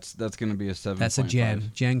 Yeah, that's going to be a 7. That's a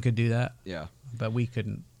Jen. Jen could do that. Yeah. But we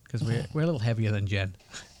couldn't, because we're a little heavier than Jen.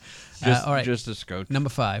 All right. Just a scotch. Number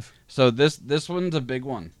 5. So this one's a big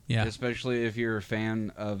one. Yeah. Especially if you're a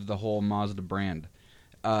fan of the whole Mazda brand.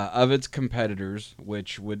 Of its competitors,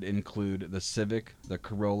 which would include the Civic, the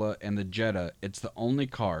Corolla, and the Jetta, it's the only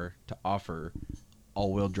car to offer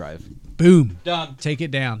all-wheel drive. Boom. Done. Take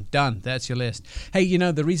it down. Done. That's your list. Hey,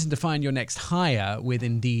 the reason to find your next hire with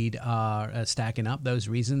Indeed are stacking up. Those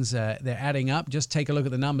reasons, they're adding up. Just take a look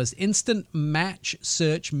at the numbers. Instant Match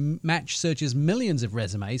searches millions of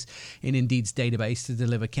resumes in Indeed's database to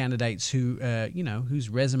deliver candidates who, whose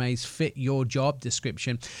resumes fit your job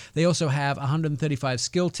description. They also have 135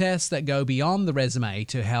 skill tests that go beyond the resume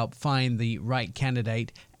to help find the right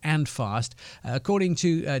candidate and fast. According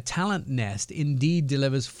to Talent Nest, Indeed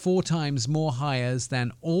delivers 4 times more hires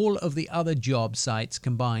than all of the other job sites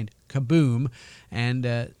combined. Kaboom! And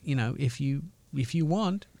if you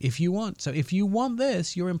want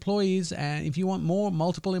this, your employees, and if you want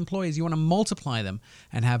multiple employees, you want to multiply them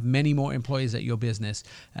and have many more employees at your business,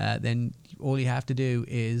 then all you have to do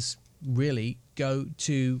is really go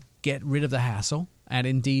to get rid of the hassle at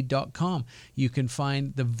Indeed.com. You can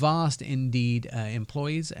find the vast Indeed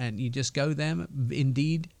employees, and you just go them,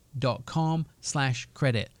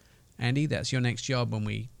 Indeed.com/credit. Andy, that's your next job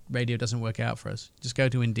when radio doesn't work out for us. Just go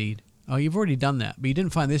to Indeed. Oh, you've already done that, but you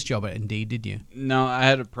didn't find this job at Indeed, did you? No, I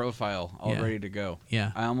had a profile all ready to go.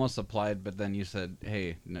 Yeah. I almost applied, but then you said,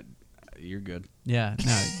 hey, no, you're good. Yeah,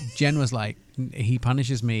 no. Jen was like, he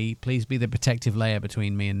punishes me. Please be the protective layer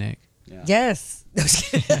between me and Nick. Yeah. Yes.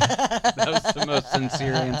 That was the most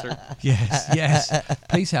sincere answer. Yes.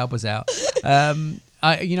 Please help us out. I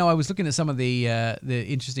was looking at some of the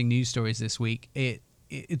interesting news stories this week.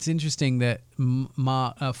 It's interesting that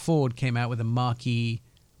Ford came out with a Mach-E,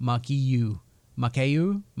 a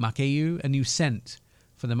new scent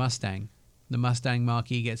for the Mustang. The Mustang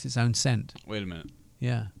Mach-E gets its own scent. Wait a minute.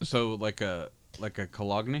 Yeah. So like a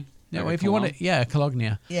Cologne? No, if you want to,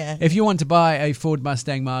 Cologne. Yeah. If you want to buy a Ford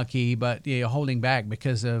Mustang Mach-E, but you're holding back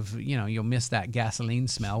because of, you'll miss that gasoline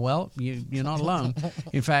smell, well, you're not alone.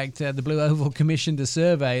 In fact, the Blue Oval commissioned a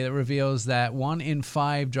survey that reveals that 1 in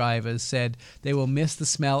 5 drivers said they will miss the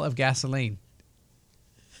smell of gasoline.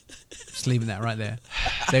 Just leaving that right there.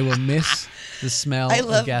 They will miss the smell I of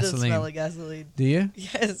love gasoline. the smell of gasoline. Do you?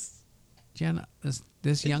 Yes. Jenna,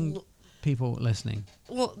 there's young people listening.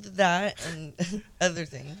 Well, that and other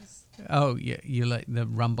things. Oh, yeah, you like the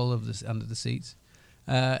rumble of this under the seats.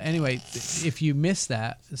 Anyway, if you miss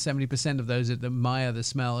that, 70% of those that admire the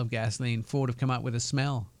smell of gasoline, Ford have come up with a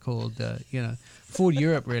smell called, Ford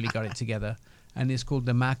Europe really got it together, and it's called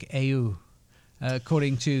the Mach-E.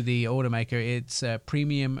 According to the automaker, it's a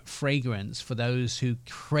premium fragrance for those who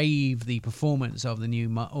crave the performance of the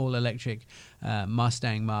new all-electric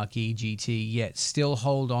Mustang Mach-E GT, yet still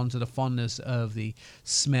hold on to the fondness of the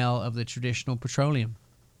smell of the traditional petroleum.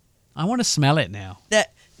 I want to smell it now. There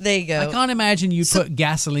you go. I can't imagine you put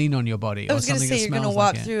gasoline on your body I or was going to something say, that you're going to smells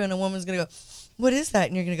walk like it. through and a woman's going to go, what is that?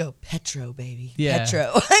 And you're going to go, Petro, baby. Yeah. Petro.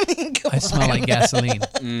 I mean, come I smell on. like gasoline.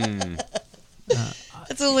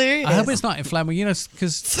 That's hilarious. I hope it's not inflammable,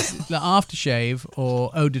 because the aftershave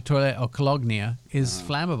or eau de toilette or Cologne is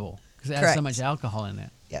flammable because it has so Correct. much alcohol in it.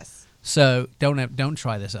 Yes. So don't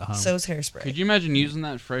try this at home. So is hairspray. Could you imagine using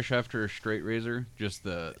that fresh after a straight razor? Just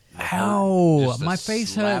the Ow, just the my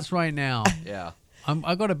face slap. hurts right now. Yeah.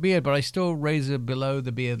 I got a beard, but I still razor below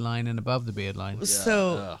the beard line and above the beard line.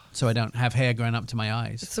 So I don't have hair growing up to my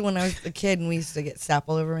eyes. So when I was a kid and we used to get sap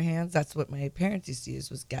all over my hands, that's what my parents used to use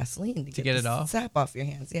was gasoline to get it the off? sap off your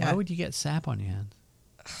hands. Yeah. Why would you get sap on your hands?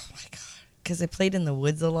 Because I played in the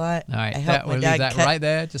woods a lot. All right, I helped my we'll dad leave that cut, right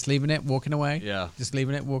there. Just leaving it, walking away. Yeah. Just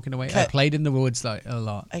leaving it, walking away. I Cut. played in the woods like a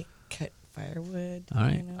lot. I cut firewood. All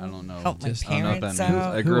right. I don't know. Help my Just- I don't know what parents that means.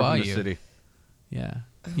 out. I grew Who up are in the you? city. Yeah.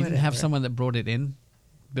 You didn't have Whatever. someone that brought it in,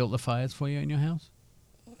 built the fires for you in your house?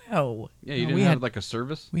 No. Yeah, you No, didn't we have had- like a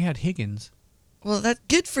service? We had Higgins. Well, that's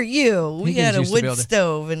good for you. We Higgins had a used to be wood able to-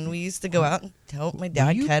 stove, and we used to go out and help my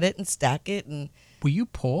dad you- cut it and stack it. And Were you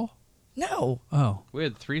poor? no, Oh, We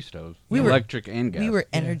had 3 stoves. We were- electric and gas. we were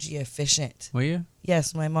energy efficient. were you?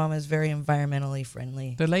 Yes, my mom is very environmentally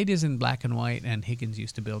friendly. The ladies in black and white and Higgins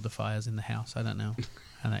used to build the fires in the house. I don't know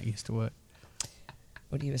how that used to work.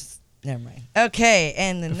 What do you? Never mind. Okay,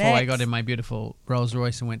 and the Before next. I got in my beautiful Rolls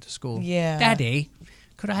Royce and went to school. Yeah. Daddy,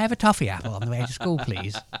 could I have a toffee apple on the way to school,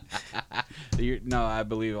 please? No, I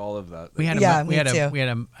believe all of that. We had Yeah, we me had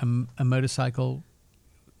too. a motorcycle,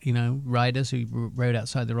 riders who rode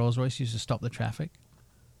outside the Rolls Royce used to stop the traffic.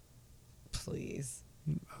 Please.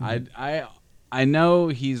 I know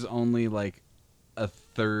he's only like a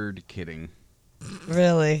third kidding.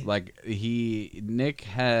 Really? Like Nick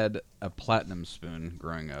had a platinum spoon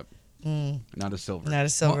growing up, not a silver. Not a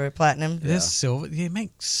silver, platinum. This silver. You make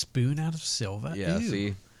spoon out of silver? Yeah, Ew.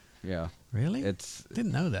 see, yeah, Really? it's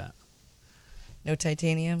Didn't know that. No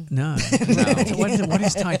titanium. No. What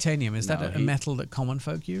is titanium? Is No, that a he- metal that common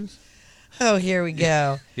folk use? Oh, here we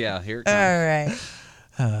go. yeah. Here it All comes.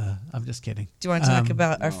 right. I'm just kidding. Do you want to talk Um,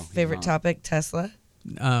 about our no, he's favorite not. topic, Tesla?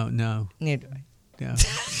 Oh no. Neither do I. Yeah.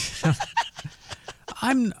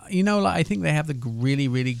 I think they have the really,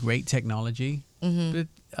 really great technology, but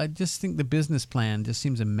I just think the business plan just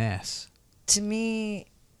seems a mess. To me,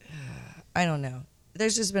 I don't know.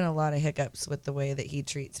 there's just been a lot of hiccups with the way that he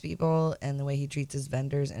treats people and the way he treats his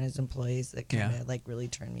vendors and his employees that kind of like really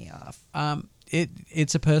turn me off.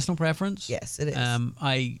 It's a personal preference. Yes, it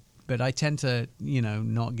is. But I tend to,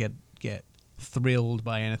 not get thrilled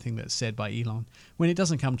by anything that's said by Elon. When it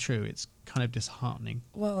doesn't come true, it's kind of disheartening.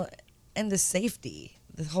 Well, and the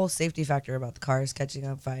whole safety factor about the cars catching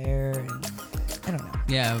on fire, and I don't know.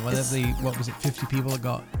 Yeah, what was it, 50 people that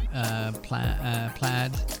got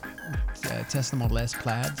plaid, Tesla Model S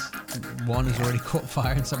plaids. One has already caught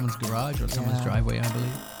fire in someone's garage or someone's driveway, I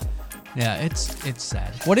believe. Yeah, it's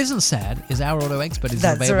sad. What isn't sad is Our Auto Expert is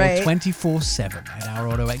available 24/7 at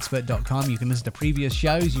OurAutoExpert.com. You can listen to previous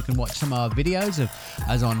shows. You can watch some of our videos of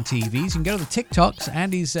us on TVs. You can go to the TikToks.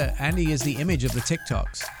 Andy is the image of the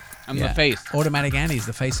TikToks. I'm the face. Automatic Andy is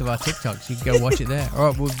the face of our TikToks. You can go watch it there. All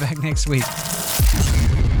right, we'll be back next week.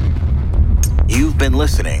 You've been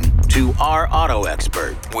listening to Our Auto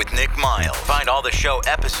Expert with Nick Miles. Find all the show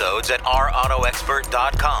episodes at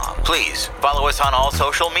OurAutoExpert.com. Please follow us on all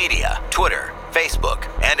social media, Twitter, Facebook,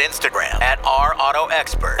 and Instagram at Our Auto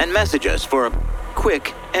Expert, and message us for a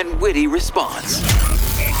quick and witty response.